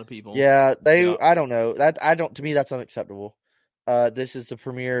from a lot of people. Yeah, I don't know to me that's unacceptable. This is the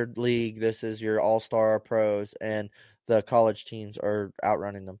Premier League. This is your All-Star pros, and the college teams are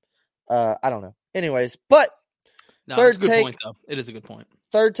outrunning them. I don't know. Anyways, but it's a good point though. It is a good point.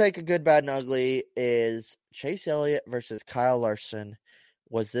 Third take, a good, bad, and ugly is Chase Elliott versus Kyle Larson.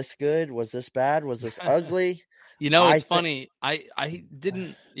 Was this good? Was this bad? Was this ugly? It's funny. I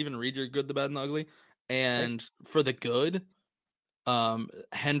didn't even read your good, the bad, and the ugly. And for the good,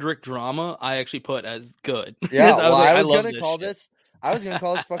 Hendrick drama, I actually put as good. Yeah, I was going to call this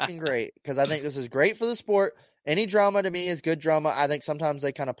fucking great because I think this is great for the sport. Any drama to me is good drama. I think sometimes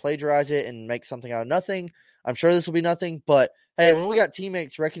they kind of plagiarize it and make something out of nothing. I'm sure this will be nothing, but hey, when we got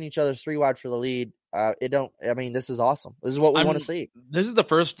teammates wrecking each other 3 wide for the lead, this is awesome. This is what we want to see. This is the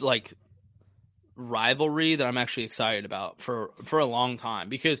first rivalry that I'm actually excited about for a long time,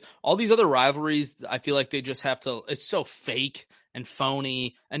 because all these other rivalries, I feel like they just have to, it's so fake and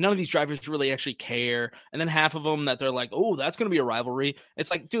phony, and none of these drivers really actually care. And then half of them that they're like, oh, that's going to be a rivalry. It's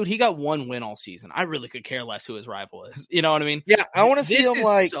like, dude, he got 1 win all season. I really could care less who his rival is. You know what I mean? Yeah, I want to see him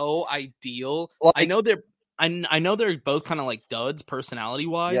so ideal. I know they're both kind of like duds personality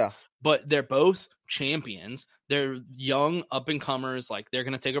wise, but they're both champions. They're young up and comers. Like, they're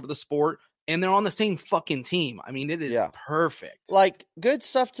going to take over the sport. And they're on the same fucking team. I mean, it is perfect. Like, good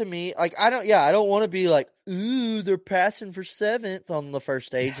stuff to me. Like, I don't want to be like, ooh, they're passing for 7th on the first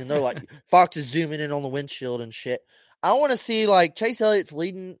stage. And they're like, Fox is zooming in on the windshield and shit. I want to see, like, Chase Elliott's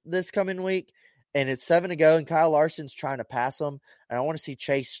leading this coming week, and it's 7 to go, and Kyle Larson's trying to pass him. And I want to see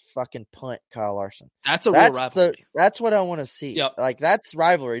Chase fucking punt Kyle Larson. That's real rivalry. That's what I want to see. Yep. Like, that's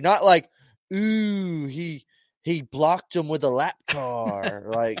rivalry. Not like, ooh, he blocked him with a lap car.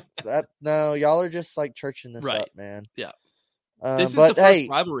 Like that. No, y'all are just like churching this up, man. Yeah. This is the first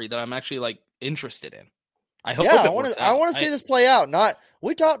rivalry that I'm actually like interested in. I hope. Yeah, I want to see this play out. Not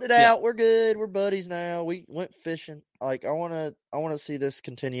we talked it out. We're good. We're buddies now. We went fishing. Like I want to see this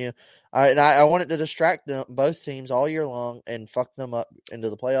continue. I want it to distract both teams all year long and fuck them up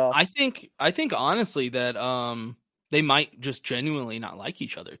into the playoffs. I think honestly that they might just genuinely not like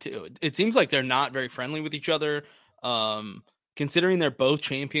each other too. It seems like they're not very friendly with each other. Considering they're both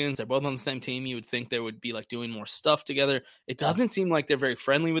champions, they're both on the same team, you would think they would be like doing more stuff together. It doesn't seem like they're very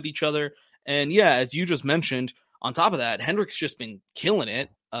friendly with each other. And yeah, as you just mentioned, on top of that, Hendrick's just been killing it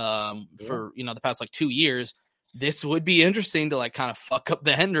for the past like 2 years. This would be interesting to like kind of fuck up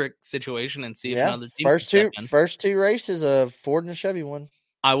the Hendrick situation and see if another team first two races, a Ford and a Chevy won.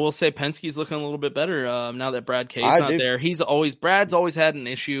 I will say Penske's looking a little bit better now that Brad K's not there. Brad's always had an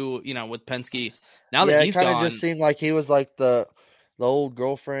issue, with Penske. Now that he's gone, it kind of just seemed like he was like the old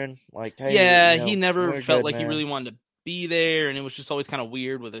girlfriend. Like, hey, he never felt like he really wanted to be there, and it was just always kind of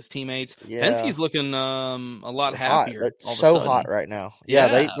weird with his teammates. Yeah. Penske's looking a lot happier. It's so hot right now.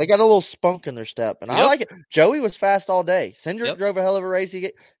 Yeah, they got a little spunk in their step, and I like it. Joey was fast all day. Cindric drove a hell of a race.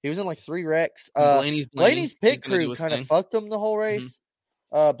 He was in like 3 wrecks. Blaney's pit crew kind of fucked him the whole race.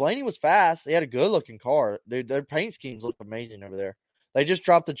 Blaney was fast. They had a good-looking car. Dude, their paint schemes look amazing over there. They just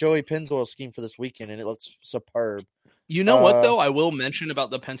dropped the Joey Pennzoil scheme for this weekend, and it looks superb. You know what, though? I will mention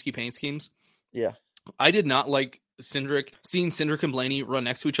about the Penske paint schemes. Yeah. I did not like seeing Cindric and Blaney run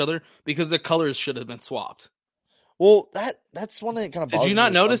next to each other because the colors should have been swapped. Well, that's one thing that kind of bothers me. Did you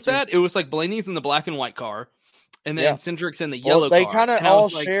not notice that? It was like Blaney's in the black and white car, and then Cindric's in the car. yellow They car. kind of all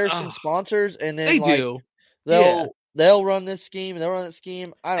share some sponsors, and then they do. They'll run this scheme, they'll run that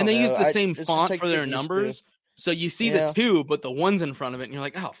scheme. I don't know. And they use the same font for their numbers. So you see the two, but the one's in front of it, and you're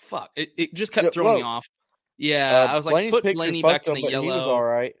like, oh, fuck. It just kept throwing me off. Yeah, I was like, Blaney's put Blaney back in the yellow. He was all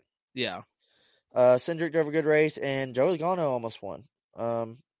right. Yeah. Cindric drove a good race, and Joey Logano almost won. I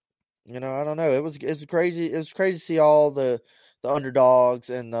don't know. It was crazy. It was crazy to see all the underdogs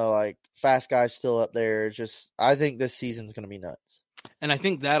and the fast guys still up there. It's just, I think this season's going to be nuts. And I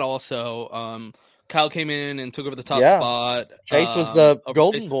think that also, Kyle came in and took over the top spot. Chase was the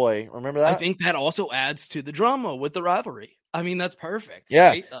golden boy. Remember that? I think that also adds to the drama with the rivalry. I mean, that's perfect. Yeah.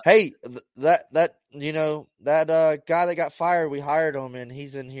 Right? Hey, that guy that got fired, we hired him, and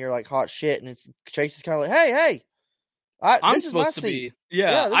he's in here like hot shit. And Chase is kind of like, hey, I'm this supposed is my to seat. be.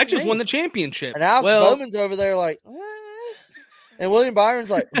 Yeah, I just won the championship. And Alex Bowman's over there like, and William Byron's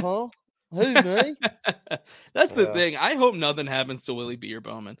like, huh? Who, me? That's the thing. I hope nothing happens to Willie B or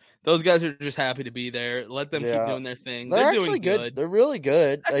Bowman. Those guys are just happy to be there. Let them keep doing their thing. They're doing good. They're really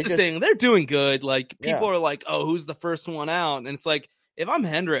good. That's the thing. They're doing good. Like, people are like, oh, who's the first one out? And it's like, if I'm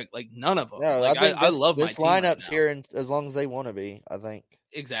Hendrick, like, none of them. No, like, I think I love this my team lineup's right here and as long as they want to be, I think.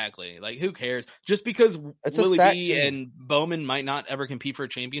 Exactly. Like, who cares? Just because Willie B and Bowman might not ever compete for a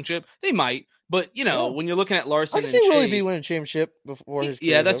championship, they might. But, when you're looking at Larson I can see Willie B win a championship before his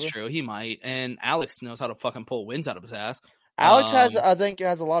career. Yeah, that's true. He might. And Alex knows how to fucking pull wins out of his ass. Alex I think,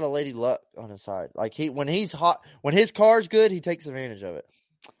 has a lot of lady luck on his side. Like, when he's hot, when his car's good, he takes advantage of it.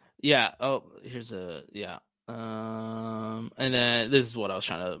 Yeah. Oh, here's and then this is what I was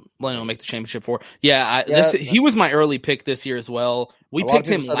trying to make the championship for. He was my early pick this year as well. We picked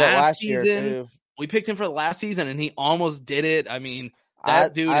him last season. We picked him for last season, and he almost did it. I mean,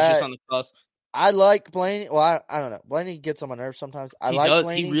 that dude is just on the cusp. I like Blaney. Well, I don't know. Blaney gets on my nerves sometimes. He does.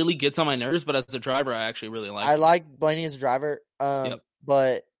 Blaney. He really gets on my nerves, but as a driver, I actually really like him. I like Blaney as a driver,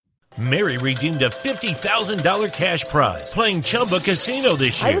 but... Mary redeemed a $50,000 cash prize playing Chumba Casino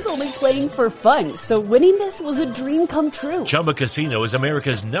this year. I was only playing for fun, so winning this was a dream come true. Chumba Casino is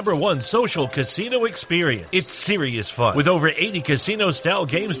America's #1 social casino experience. It's serious fun. With over 80 casino-style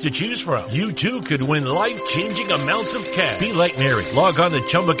games to choose from, you too could win life-changing amounts of cash. Be like Mary. Log on to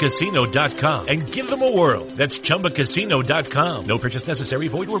ChumbaCasino.com and give them a whirl. That's ChumbaCasino.com. No purchase necessary.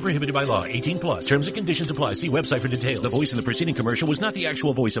 Void where prohibited by law. 18+. Terms and conditions apply. See website for details. The voice in the preceding commercial was not the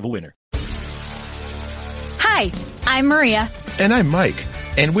actual voice of a winner. Hi, I'm Maria. And I'm Mike.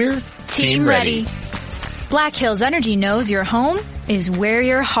 And we're Team Ready. Black Hills Energy knows your home is where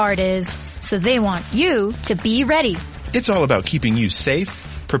your heart is, so they want you to be ready. It's all about keeping you safe,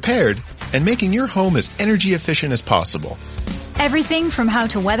 prepared, and making your home as energy efficient as possible. Everything from how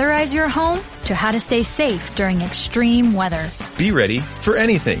to weatherize your home to how to stay safe during extreme weather. Be ready for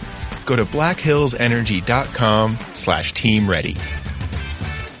anything. Go to blackhillsenergy.com/Team Ready.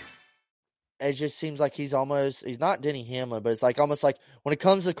 It just seems like he's not Denny Hamlin, but it's like almost like when it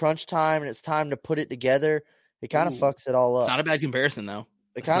comes to crunch time and it's time to put it together, it kind of fucks it all up. It's not a bad comparison, though.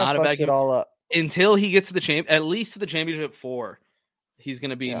 It kind of fucks it all up. Until he gets to the at least to the championship 4, he's going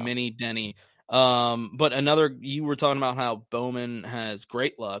to be mini Denny. But you were talking about how Bowman has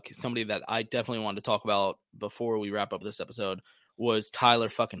great luck. Somebody that I definitely wanted to talk about before we wrap up this episode was Tyler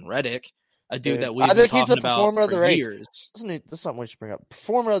fucking Reddick. A dude that we've been talking about for years. That's something we should bring up.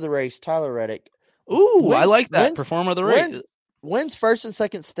 Performer of the race, Tyler Reddick. Ooh, I like that. Performer of the race. Wins first and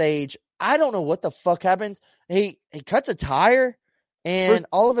second stage. I don't know what the fuck happens. He cuts a tire, and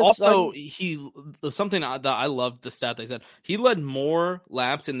all of a sudden... something that I loved the stat they said. He led more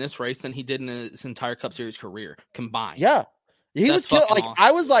laps in this race than he did in his entire Cup Series career combined. Yeah. He was killing. Like, awesome.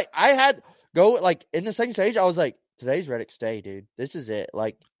 I was like, I had go, like, in the second stage, I was like, today's Reddick's day, dude. This is it.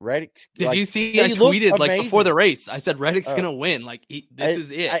 Like, Reddick's... Did you see? I tweeted, like, before the race. I said, Reddick's going to win. Like, this is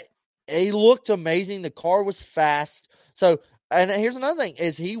it. He looked amazing. The car was fast. So, and here's another thing,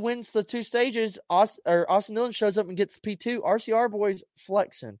 is he wins the 2 stages. Austin Dillon shows up and gets P2. RCR boys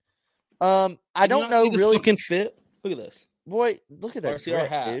flexing. I don't know really... looking fit. Look at this. Boy, look at that RCR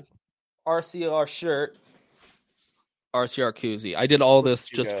hat, dude. RCR shirt. RCR koozie. I did all this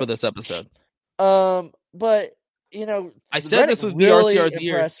just for this episode. But... I said Reddick this was really the RCR's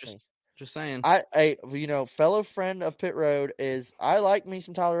year. Just saying. Fellow friend of Pit Road is I like me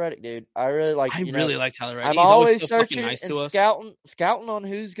some Tyler Reddick, dude. I really like. I really like Tyler Reddick. I'm He's always so searching nice and to us. scouting on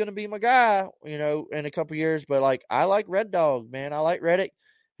who's going to be my guy. In a couple years, but like I like Red Dog, man. I like Reddick.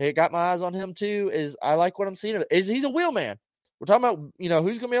 Hey, got my eyes on him too. I like what I'm seeing of it. He's a wheel man. We're talking about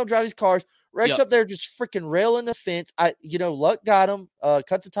who's going to be able to drive these cars. Reddick's up there just freaking railing the fence. Luck got him.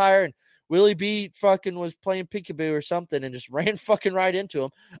 Cuts a tire and Willie B fucking was playing peekaboo or something and just ran fucking right into him.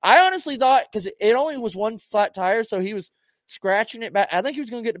 I honestly thought, because it only was one flat tire, so he was scratching it back. I think he was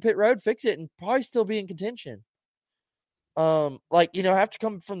going to get to pit road, fix it, and probably still be in contention. Have to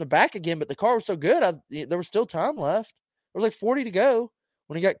come from the back again, but the car was so good, there was still time left. There was like 40 to go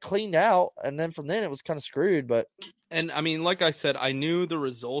when he got cleaned out, and then from then it was kind of screwed. But and I mean, like I said, I knew the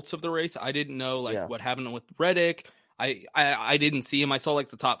results of the race. I didn't know what happened with Reddick. I didn't see him. I saw like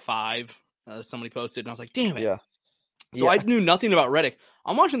the top 5. Somebody posted, and I was like, damn it. Yeah. So I knew nothing about Reddick.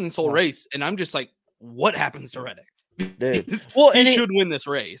 I'm watching this whole race, and I'm just like, what happens to Reddick? Dude. He should win this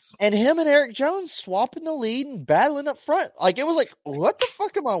race. And him and Eric Jones swapping the lead and battling up front. Like, it was like, what the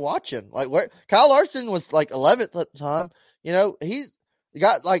fuck am I watching? Like, where Kyle Larson was like 11th at the time. He's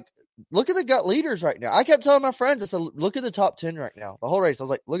got like, look at the gut leaders right now. I kept telling my friends, I said, look at the top 10 right now. The whole race. I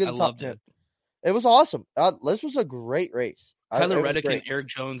was like, look at the top 10. It was awesome. This was a great race. Tyler Reddick and Eric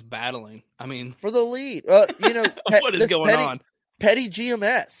Jones battling. I mean, for the lead. What is going on? Petty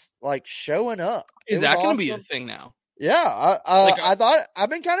GMS like showing up. Is that going to be a thing now? Yeah, I thought I've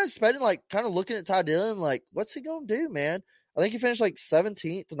been kind of spending looking at Ty Dillon like, what's he going to do, man? I think he finished like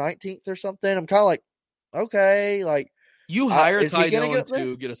 17th, 19th or something. I'm kind of like, okay, like you hire Ty Dillon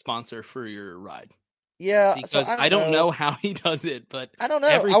to get a sponsor for your ride. Yeah, because I don't know how he does it, but I don't know.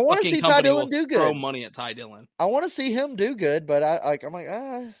 I want to see Ty Dillon do good. Throw money at Ty Dillon. I want to see him do good, but I'm like,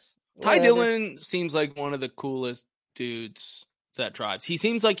 Ty Dillon seems like one of the coolest dudes that drives. He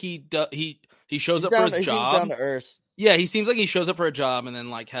seems like he shows up for his job. He seems down to earth. Yeah, he seems like he shows up for a job and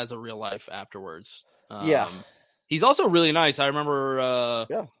then like has a real life afterwards. Yeah. He's also really nice. I remember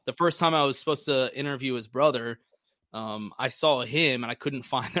the first time I was supposed to interview his brother, I saw him and I couldn't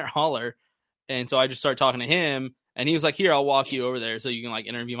find their hauler. And so I just started talking to him and he was like, here, I'll walk you over there so you can like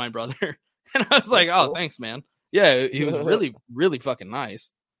interview my brother. And I was like, oh, cool. Thanks, man. Yeah, he was really, really fucking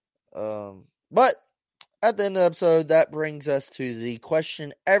nice. But at the end of the episode, that brings us to the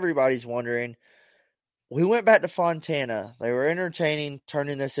question everybody's wondering. We went back to Fontana. They were entertaining,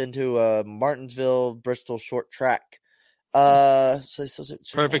 turning this into a Martinsville, Bristol short track.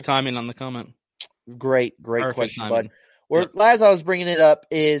 Perfect timing on the comment. Great question, bud. As I was bringing it up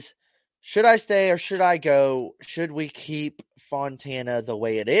is, should I stay or should I go? Should we keep Fontana the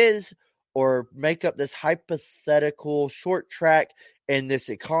way it is or make up this hypothetical short track in this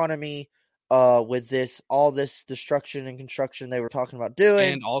economy with all this destruction and construction they were talking about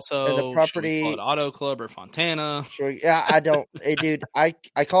doing? And also, and the property, should we call it Auto Club or Fontana? Yeah, I don't. Dude, I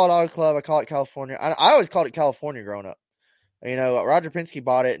call it Auto Club. I call it California. I always called it California growing up. Roger Penske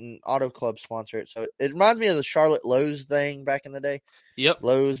bought it and Auto Club sponsored it. So it reminds me of the Charlotte Lowe's thing back in the day. Yep.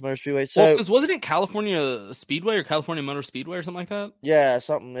 Lowe's Motor Speedway. So, wasn't it California Speedway or California Motor Speedway or something like that? Yeah,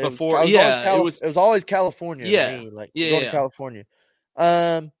 something. It was always California. Yeah. To me, going to California.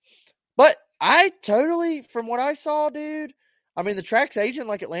 But I totally, from what I saw, dude, I mean, the track's aging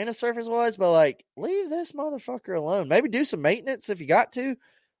like Atlanta Surface was, but like, leave this motherfucker alone. Maybe do some maintenance if you got to.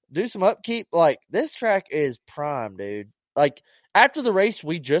 Do some upkeep. Like, this track is prime, dude. Like, after the race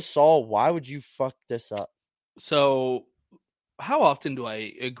we just saw, why would you fuck this up? So, how often do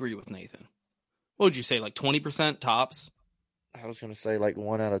I agree with Nathan? What would you say, like 20% tops? I was going to say like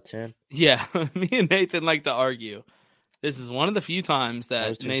 1 out of 10. Yeah, me and Nathan like to argue. This is one of the few times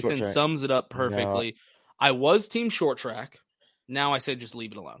that Nathan sums it up perfectly. No. I was team short track. Now I say just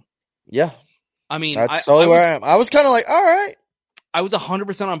leave it alone. Yeah. I mean, that's totally where I am. I was kind of like, all right. I was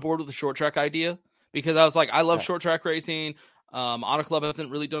 100% on board with the short track idea. Because I was like, I love short track racing. Auto Club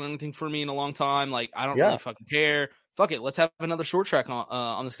hasn't really done anything for me in a long time. Like, I don't really fucking care. Fuck it. Let's have another short track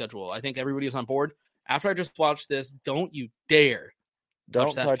on the schedule. I think everybody was on board. After I just watched this, don't you dare.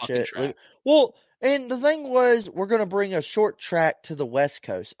 Don't touch it. Well, and the thing was, we're going to bring a short track to the West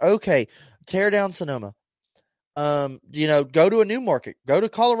Coast. Okay. Tear down Sonoma. Go to a new market. Go to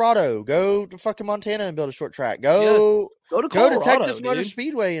Colorado. Go to fucking Montana and build a short track. Go to Texas Motor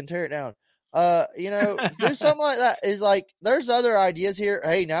Speedway and tear it down. Do something like that. Is like, there's other ideas here.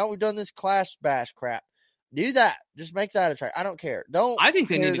 Hey, now we've done this Clash Bash crap. Do that. Just make that a track. I don't care. I think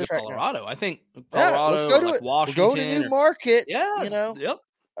they need to go to Colorado. I think Colorado, let's go to like Washington. We'll go to new markets. Yeah. Yep.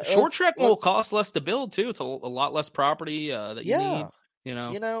 Short track will cost less to build too. It's a lot less property that you need.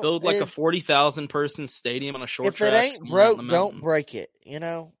 Build like a 40,000 person stadium on a short track. If it ain't broke, don't break it.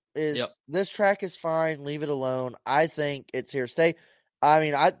 is this track is fine. Leave it alone. I think it's here to stay. I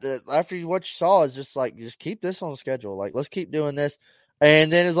mean, after what you saw is just keep this on the schedule. Like, let's keep doing this.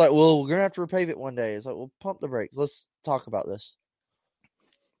 And then it's like, well, we're going to have to repave it one day. It's like, well, pump the brakes. Let's talk about this.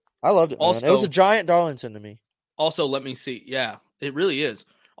 I loved it, man. Also, it was a giant Darlington to me. Also, let me see. Yeah, it really is.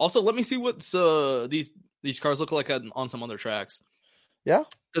 Also, let me see what these cars look like on some other tracks. Yeah.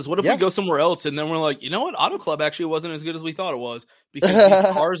 Because what if we go somewhere else and then we're like, you know what? Auto Club actually wasn't as good as we thought it was because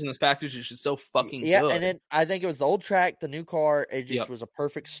these cars in this package is just so fucking good. Yeah, and then I think it was the old track, the new car. It just was a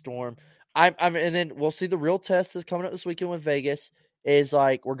perfect storm. And then we'll see the real test that's coming up this weekend with Vegas. Is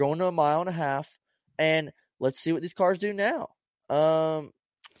like we're going to 1.5 miles, and let's see what these cars do now.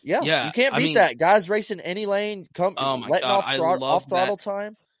 You can't beat that. Guys racing any lane, letting off throttle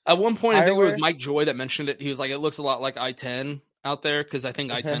time. At one point, I think it was Mike Joy that mentioned it. He was like, "It looks a lot like I-10 out there," because I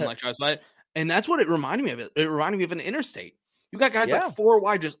think I-10 like drives by it, and that's what it reminded me of. It reminded me of an interstate. You got guys like 4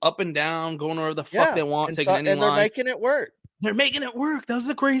 wide just up and down, going wherever the fuck they want, taking any line. And they're making it work. They're making it work. That was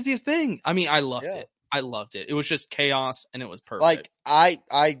the craziest thing. I mean, I loved it. I loved it. It was just chaos, and it was perfect. Like,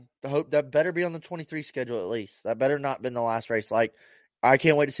 I hope that better be on the 23 schedule at least. That better not been the last race. Like, I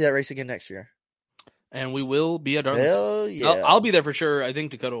can't wait to see that race again next year. And we will be at Darlington. Hell yeah. I'll be there for sure. I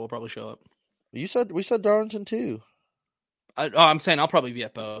think Dakota will probably show up. We said Darlington too. I'm saying I'll probably be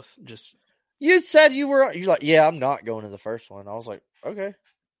at both. Just you said you're like, yeah, I'm not going to the first one. I was like, okay,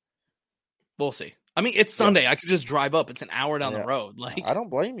 we'll see. I mean, it's Sunday. I could just drive up. It's an hour down the road. Like, I don't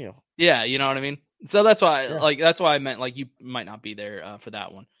blame you. Yeah, you know what I mean. So that's why, that's why I meant like you might not be there for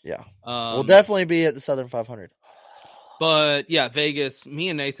that one. Yeah, we'll definitely be at the Southern 500. But yeah, Vegas. Me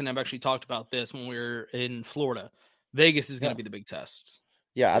and Nathan have actually talked about this when we were in Florida. Vegas is going to be the big test.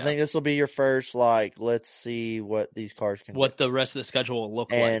 Yeah, I think this will be your first. Like, let's see what these cars can. What the rest of the schedule will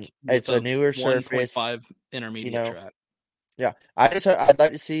look like. And it's a newer surface, 1.5 intermediate track. Yeah, I'd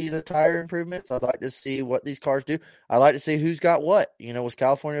like to see the tire improvements. I'd like to see what these cars do. I'd like to see who's got what. Was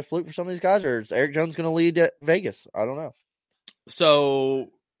California a fluke for some of these guys, or is Eric Jones going to lead at Vegas? I don't know. So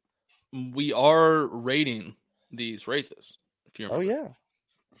we are rating these races. If you remember. Oh yeah,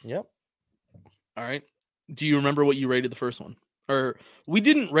 yep. All right. Do you remember what you rated the first one? Or we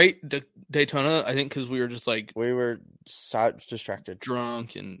didn't rate Daytona, I think, because we were just like we were distracted,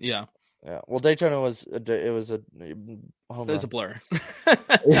 drunk, and yeah. Well, Daytona was a blur.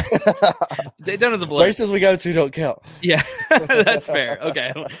 Daytona's a blur. Races we go to don't count. Yeah, that's fair.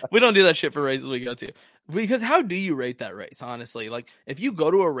 Okay, we don't do that shit for races we go to. Because how do you rate that race? Honestly, like if you go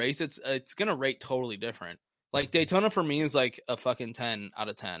to a race, it's gonna rate totally different. Like Daytona for me is like a fucking 10 out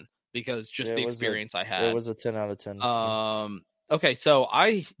of 10 because just the experience I had. It was a 10 out of 10. Okay, so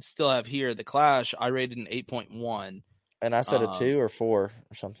I still have here the Clash. I rated an 8.1. And I said a 2 or 4 or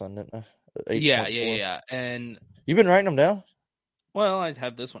something, didn't I? 8. Yeah. And you've been writing them down? Well, I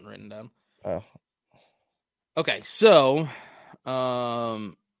have this one written down. Oh. Okay, so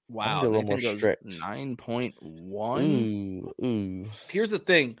wow. A little more strict. 9.1. Ooh. Here's the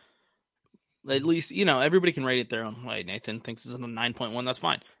thing. At least, everybody can rate it their own way. Nathan thinks it's a 9.1. That's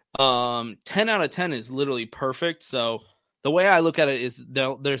fine. 10 out of 10 is literally perfect. So the way I look at it is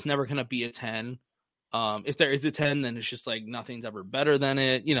there's never going to be a 10. If there is a 10, then it's just like nothing's ever better than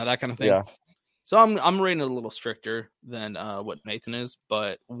it, that kind of thing. Yeah. So I'm rating it a little stricter than what Nathan is.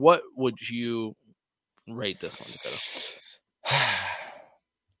 But what would you rate this one, Dakota?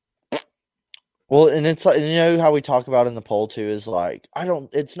 Well, and it's like, how we talk about in the poll too is like,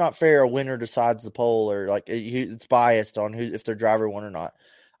 it's not fair a winner decides the poll or like it's biased on if their driver won or not.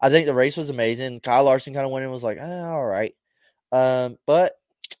 I think the race was amazing. Kyle Larson kind of went in and was like, all right. But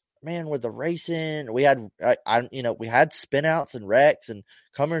man, with the racing, we had, we had spin outs and wrecks and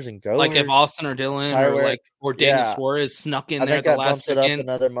comers and goers. Like if Austin or Dylan or Daniel Suarez snuck in there at the last second,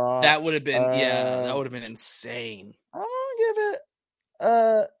 another month. That would have been, that would have been insane. I'm going to give it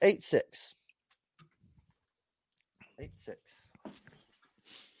 8.6. 8.6.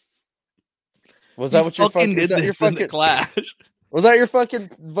 Was that what your fucking did? This in the Clash. Was that your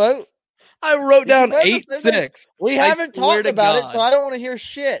fucking vote? I wrote down 8.6. We haven't talked about it, so I don't want to hear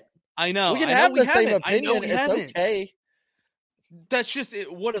shit. I know. We can have the same opinion. It's okay. That's just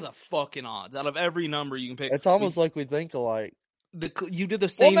it. What are the fucking odds? Out of every number you can pick, it's almost like we think alike. You did the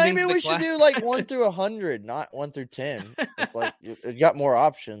same. Well, maybe we should do like 1 through 100, not 1 through 10. It's like you got more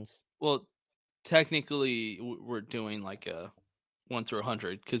options. Well, technically, we're doing like a 1 through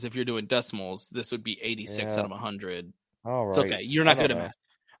 100 because if you're doing decimals, this would be 86 out of 100. All right. It's okay. You're not good at math.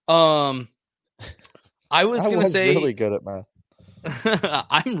 I was gonna say really good at math.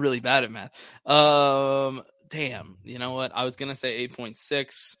 I'm really bad at math. Damn. You know what? I was gonna say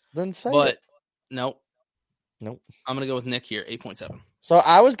 8.6. Then say but it. No. Nope. I'm going to go with Nick here, 8.7. So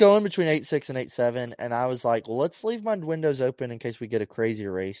I was going between 8.6 and 8.7, and I was like, well, let's leave my windows open in case we get a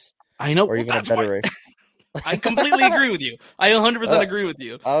crazier race. I know. Or even a better race. I completely agree with you. I 100% agree with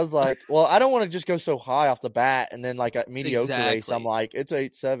you. I was like, well, I don't want to just go so high off the bat and then like a mediocre race. I'm like, it's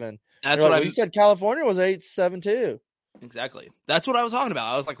 8.7. That's what you said. California was 8.7 too. Exactly. That's what I was talking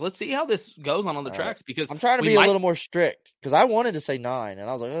about. I was like, let's see how this goes on the tracks because I'm trying to be a little more strict because I wanted to say 9 and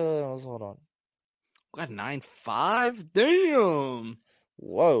I was like, oh, hold on. Got 9.5. Damn.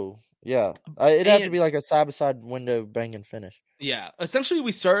 Whoa. Yeah. It'd have to be like a side by side window banging finish. Yeah. Essentially,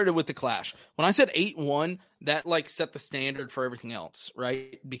 we started with the Clash. When I said 8-1, that like set the standard for everything else,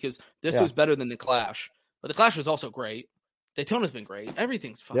 right? Because this was better than the Clash, but the Clash was also great. Daytona's been great.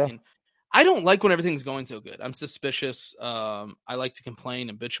 Everything's fucking. Yeah. I don't like when everything's going so good. I'm suspicious. I like to complain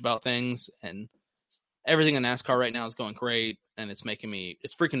and bitch about things, and everything in NASCAR right now is going great, and it's freaking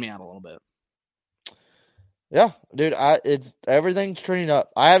me out a little bit. Yeah, dude, everything's turning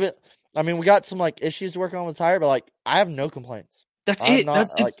up. We got some like issues to work on with the tire, but like I have no complaints. That's it.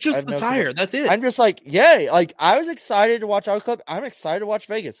 It's just the tire. That's it. I'm just like, yay. Like I was excited to watch Auto Club. I'm excited to watch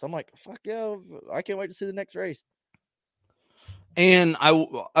Vegas. I'm like, fuck yeah, I can't wait to see the next race. And I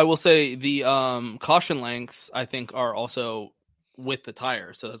will say the caution lengths I think are also with the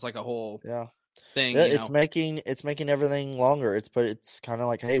tire, so it's like a whole thing. Yeah, it's making everything longer. It's kind of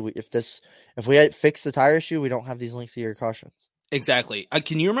like, hey, if we had fixed the tire issue, we don't have these lengthier cautions. Exactly.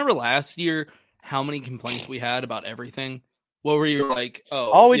 Can you remember last year how many complaints we had about everything? What were you like?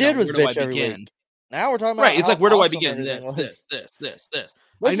 Oh, all we did was bitch every week. Now we're talking about It's like where do I begin? This. This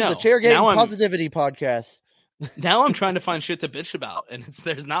I know. is the Chairgate Positivity Podcast. Now I'm trying to find shit to bitch about, and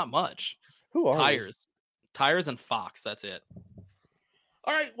there's not much. Who are tires and Fox? That's it.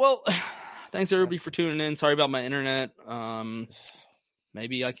 All right. Well, thanks everybody for tuning in. Sorry about my internet.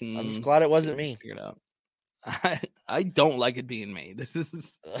 Maybe I can. I'm just glad it wasn't me. Figure it out. I don't like it being me. This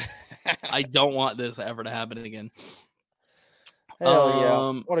is. I don't want this ever to happen again. Hell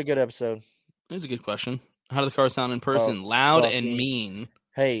yeah! What a good episode. It was a good question. How do the cars sound in person? Loud and mean.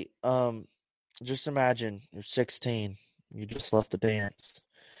 Hey, just imagine you're 16. You just left the dance,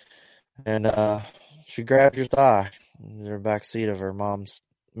 and she grabbed your thigh in the back seat of her mom's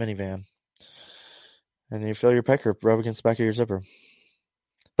minivan, and you feel your pecker rub against the back of your zipper.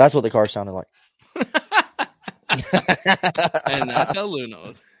 That's what the car sounded like. And that's how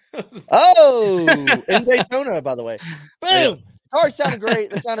Luna. In Daytona, by the way. Boom! Yeah. Car sounded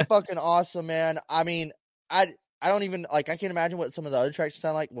great. They sounded fucking awesome, man. I mean, I don't even I can't imagine what some of the other tracks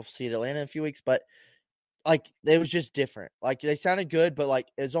sound like. We'll see it at Atlanta in a few weeks, but like it was just different. Like they sounded good, but like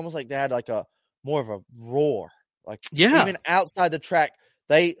it's almost like they had like a more of a roar. Like even outside the track,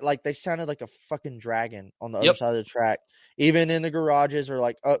 they sounded like a fucking dragon on the other side of the track. Even in the garages or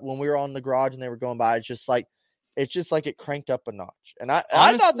like when we were on the garage and they were going by, it's just like it cranked up a notch. And honestly,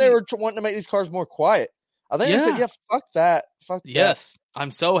 I thought they were wanting to make these cars more quiet. I think they said, fuck that. Fuck that. Yes. I'm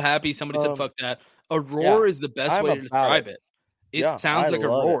so happy somebody said fuck that. A roar is the best way to describe it. It sounds like a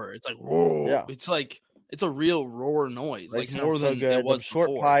roar. It's like roar. Yeah. It's like it's a real roar noise. They like more than good. It was short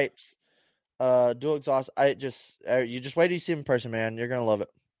before. Pipes, dual exhaust. You just wait till you see them in person, man. You're gonna love it.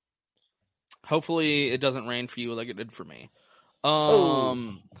 Hopefully it doesn't rain for you like it did for me.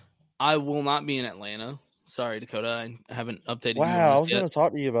 I will not be in Atlanta. Sorry, Dakota. I haven't updated you. Wow, I was going to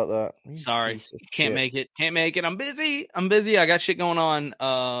talk to you about that. Sorry. Can't make it. I'm busy. I got shit going on.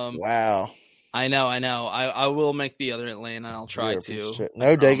 Wow. I know. I will make the other Atlanta. I'll try to.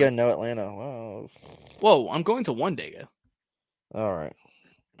 No Dega, no Atlanta. Wow. Whoa, I'm going to one Dega. All right.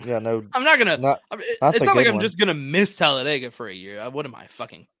 Yeah, no. I'm not going to. It's not like I'm one. just going to miss Talladega for a year. What am I,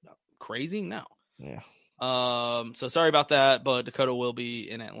 fucking crazy? No. Yeah. So sorry about that, but Dakota will be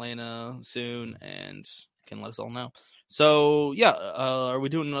in Atlanta soon and can let us all know. So yeah, are we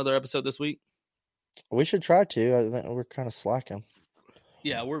doing another episode this week? We should try to. I think we're kind of slacking.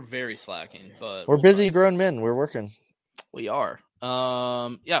 Yeah, we're very slacking, but we're busy grown men. We're working. We are.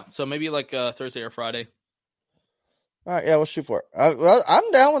 Yeah. So maybe like Thursday or Friday. All right. Yeah, we'll shoot for it.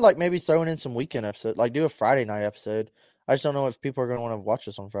 I'm down with like maybe throwing in some weekend episode, like do a Friday night episode. I just don't know if people are going to want to watch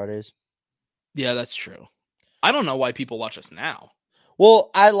us on Fridays. Yeah, that's true. I don't know why people watch us now.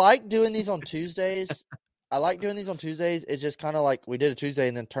 Well, I like doing these on Tuesdays. It's just kind of like we did a Tuesday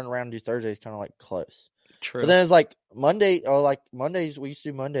and then turn around and do Thursdays, kind of like close. True. But then it's like Monday, or like Mondays, we used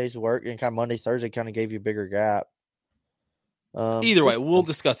to do Mondays work, and kind of Monday, Thursday kind of gave you a bigger gap. Either way, we'll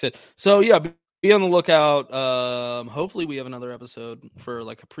discuss it. So yeah, be on the lookout. Hopefully we have another episode for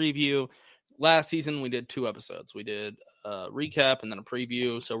like a preview. Last season we did 2 episodes. We did a recap and then a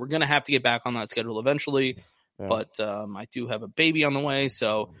preview. So we're gonna have to get back on that schedule eventually. Yeah. But I do have a baby on the way,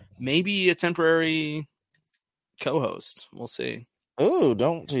 so maybe a temporary co-host. We'll see. Ooh,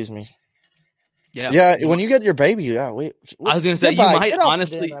 don't tease me. Yeah. When you get your baby, I was gonna say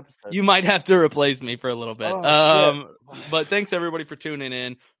you might have to replace me for a little bit. But thanks everybody for tuning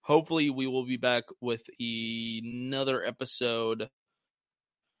in. Hopefully we will be back with another episode.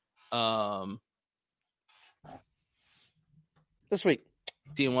 This week.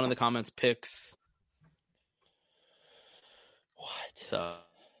 Seeing one of the comments picks. What? So.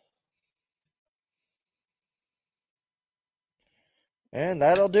 And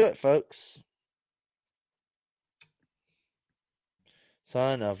that'll do it, folks.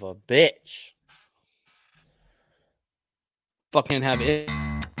 Son of a bitch. Fucking have it.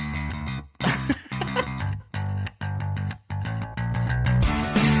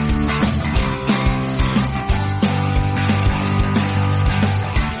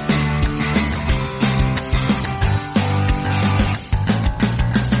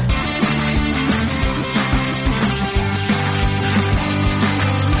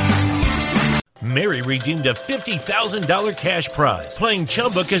 Mary redeemed a $50,000 cash prize playing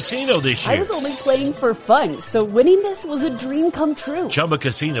Chumba Casino this year. I was only playing for fun, so winning this was a dream come true. Chumba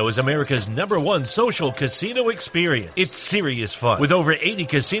Casino is America's #1 social casino experience. It's serious fun. With over 80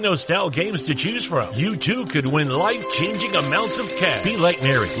 casino-style games to choose from, you too could win life-changing amounts of cash. Be like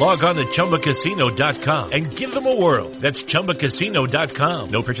Mary. Log on to ChumbaCasino.com and give them a whirl. That's ChumbaCasino.com.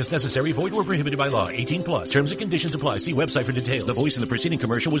 No purchase necessary. Void where prohibited by law. 18+. Terms and conditions apply. See website for details. The voice in the preceding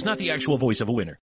commercial was not the actual voice of a winner.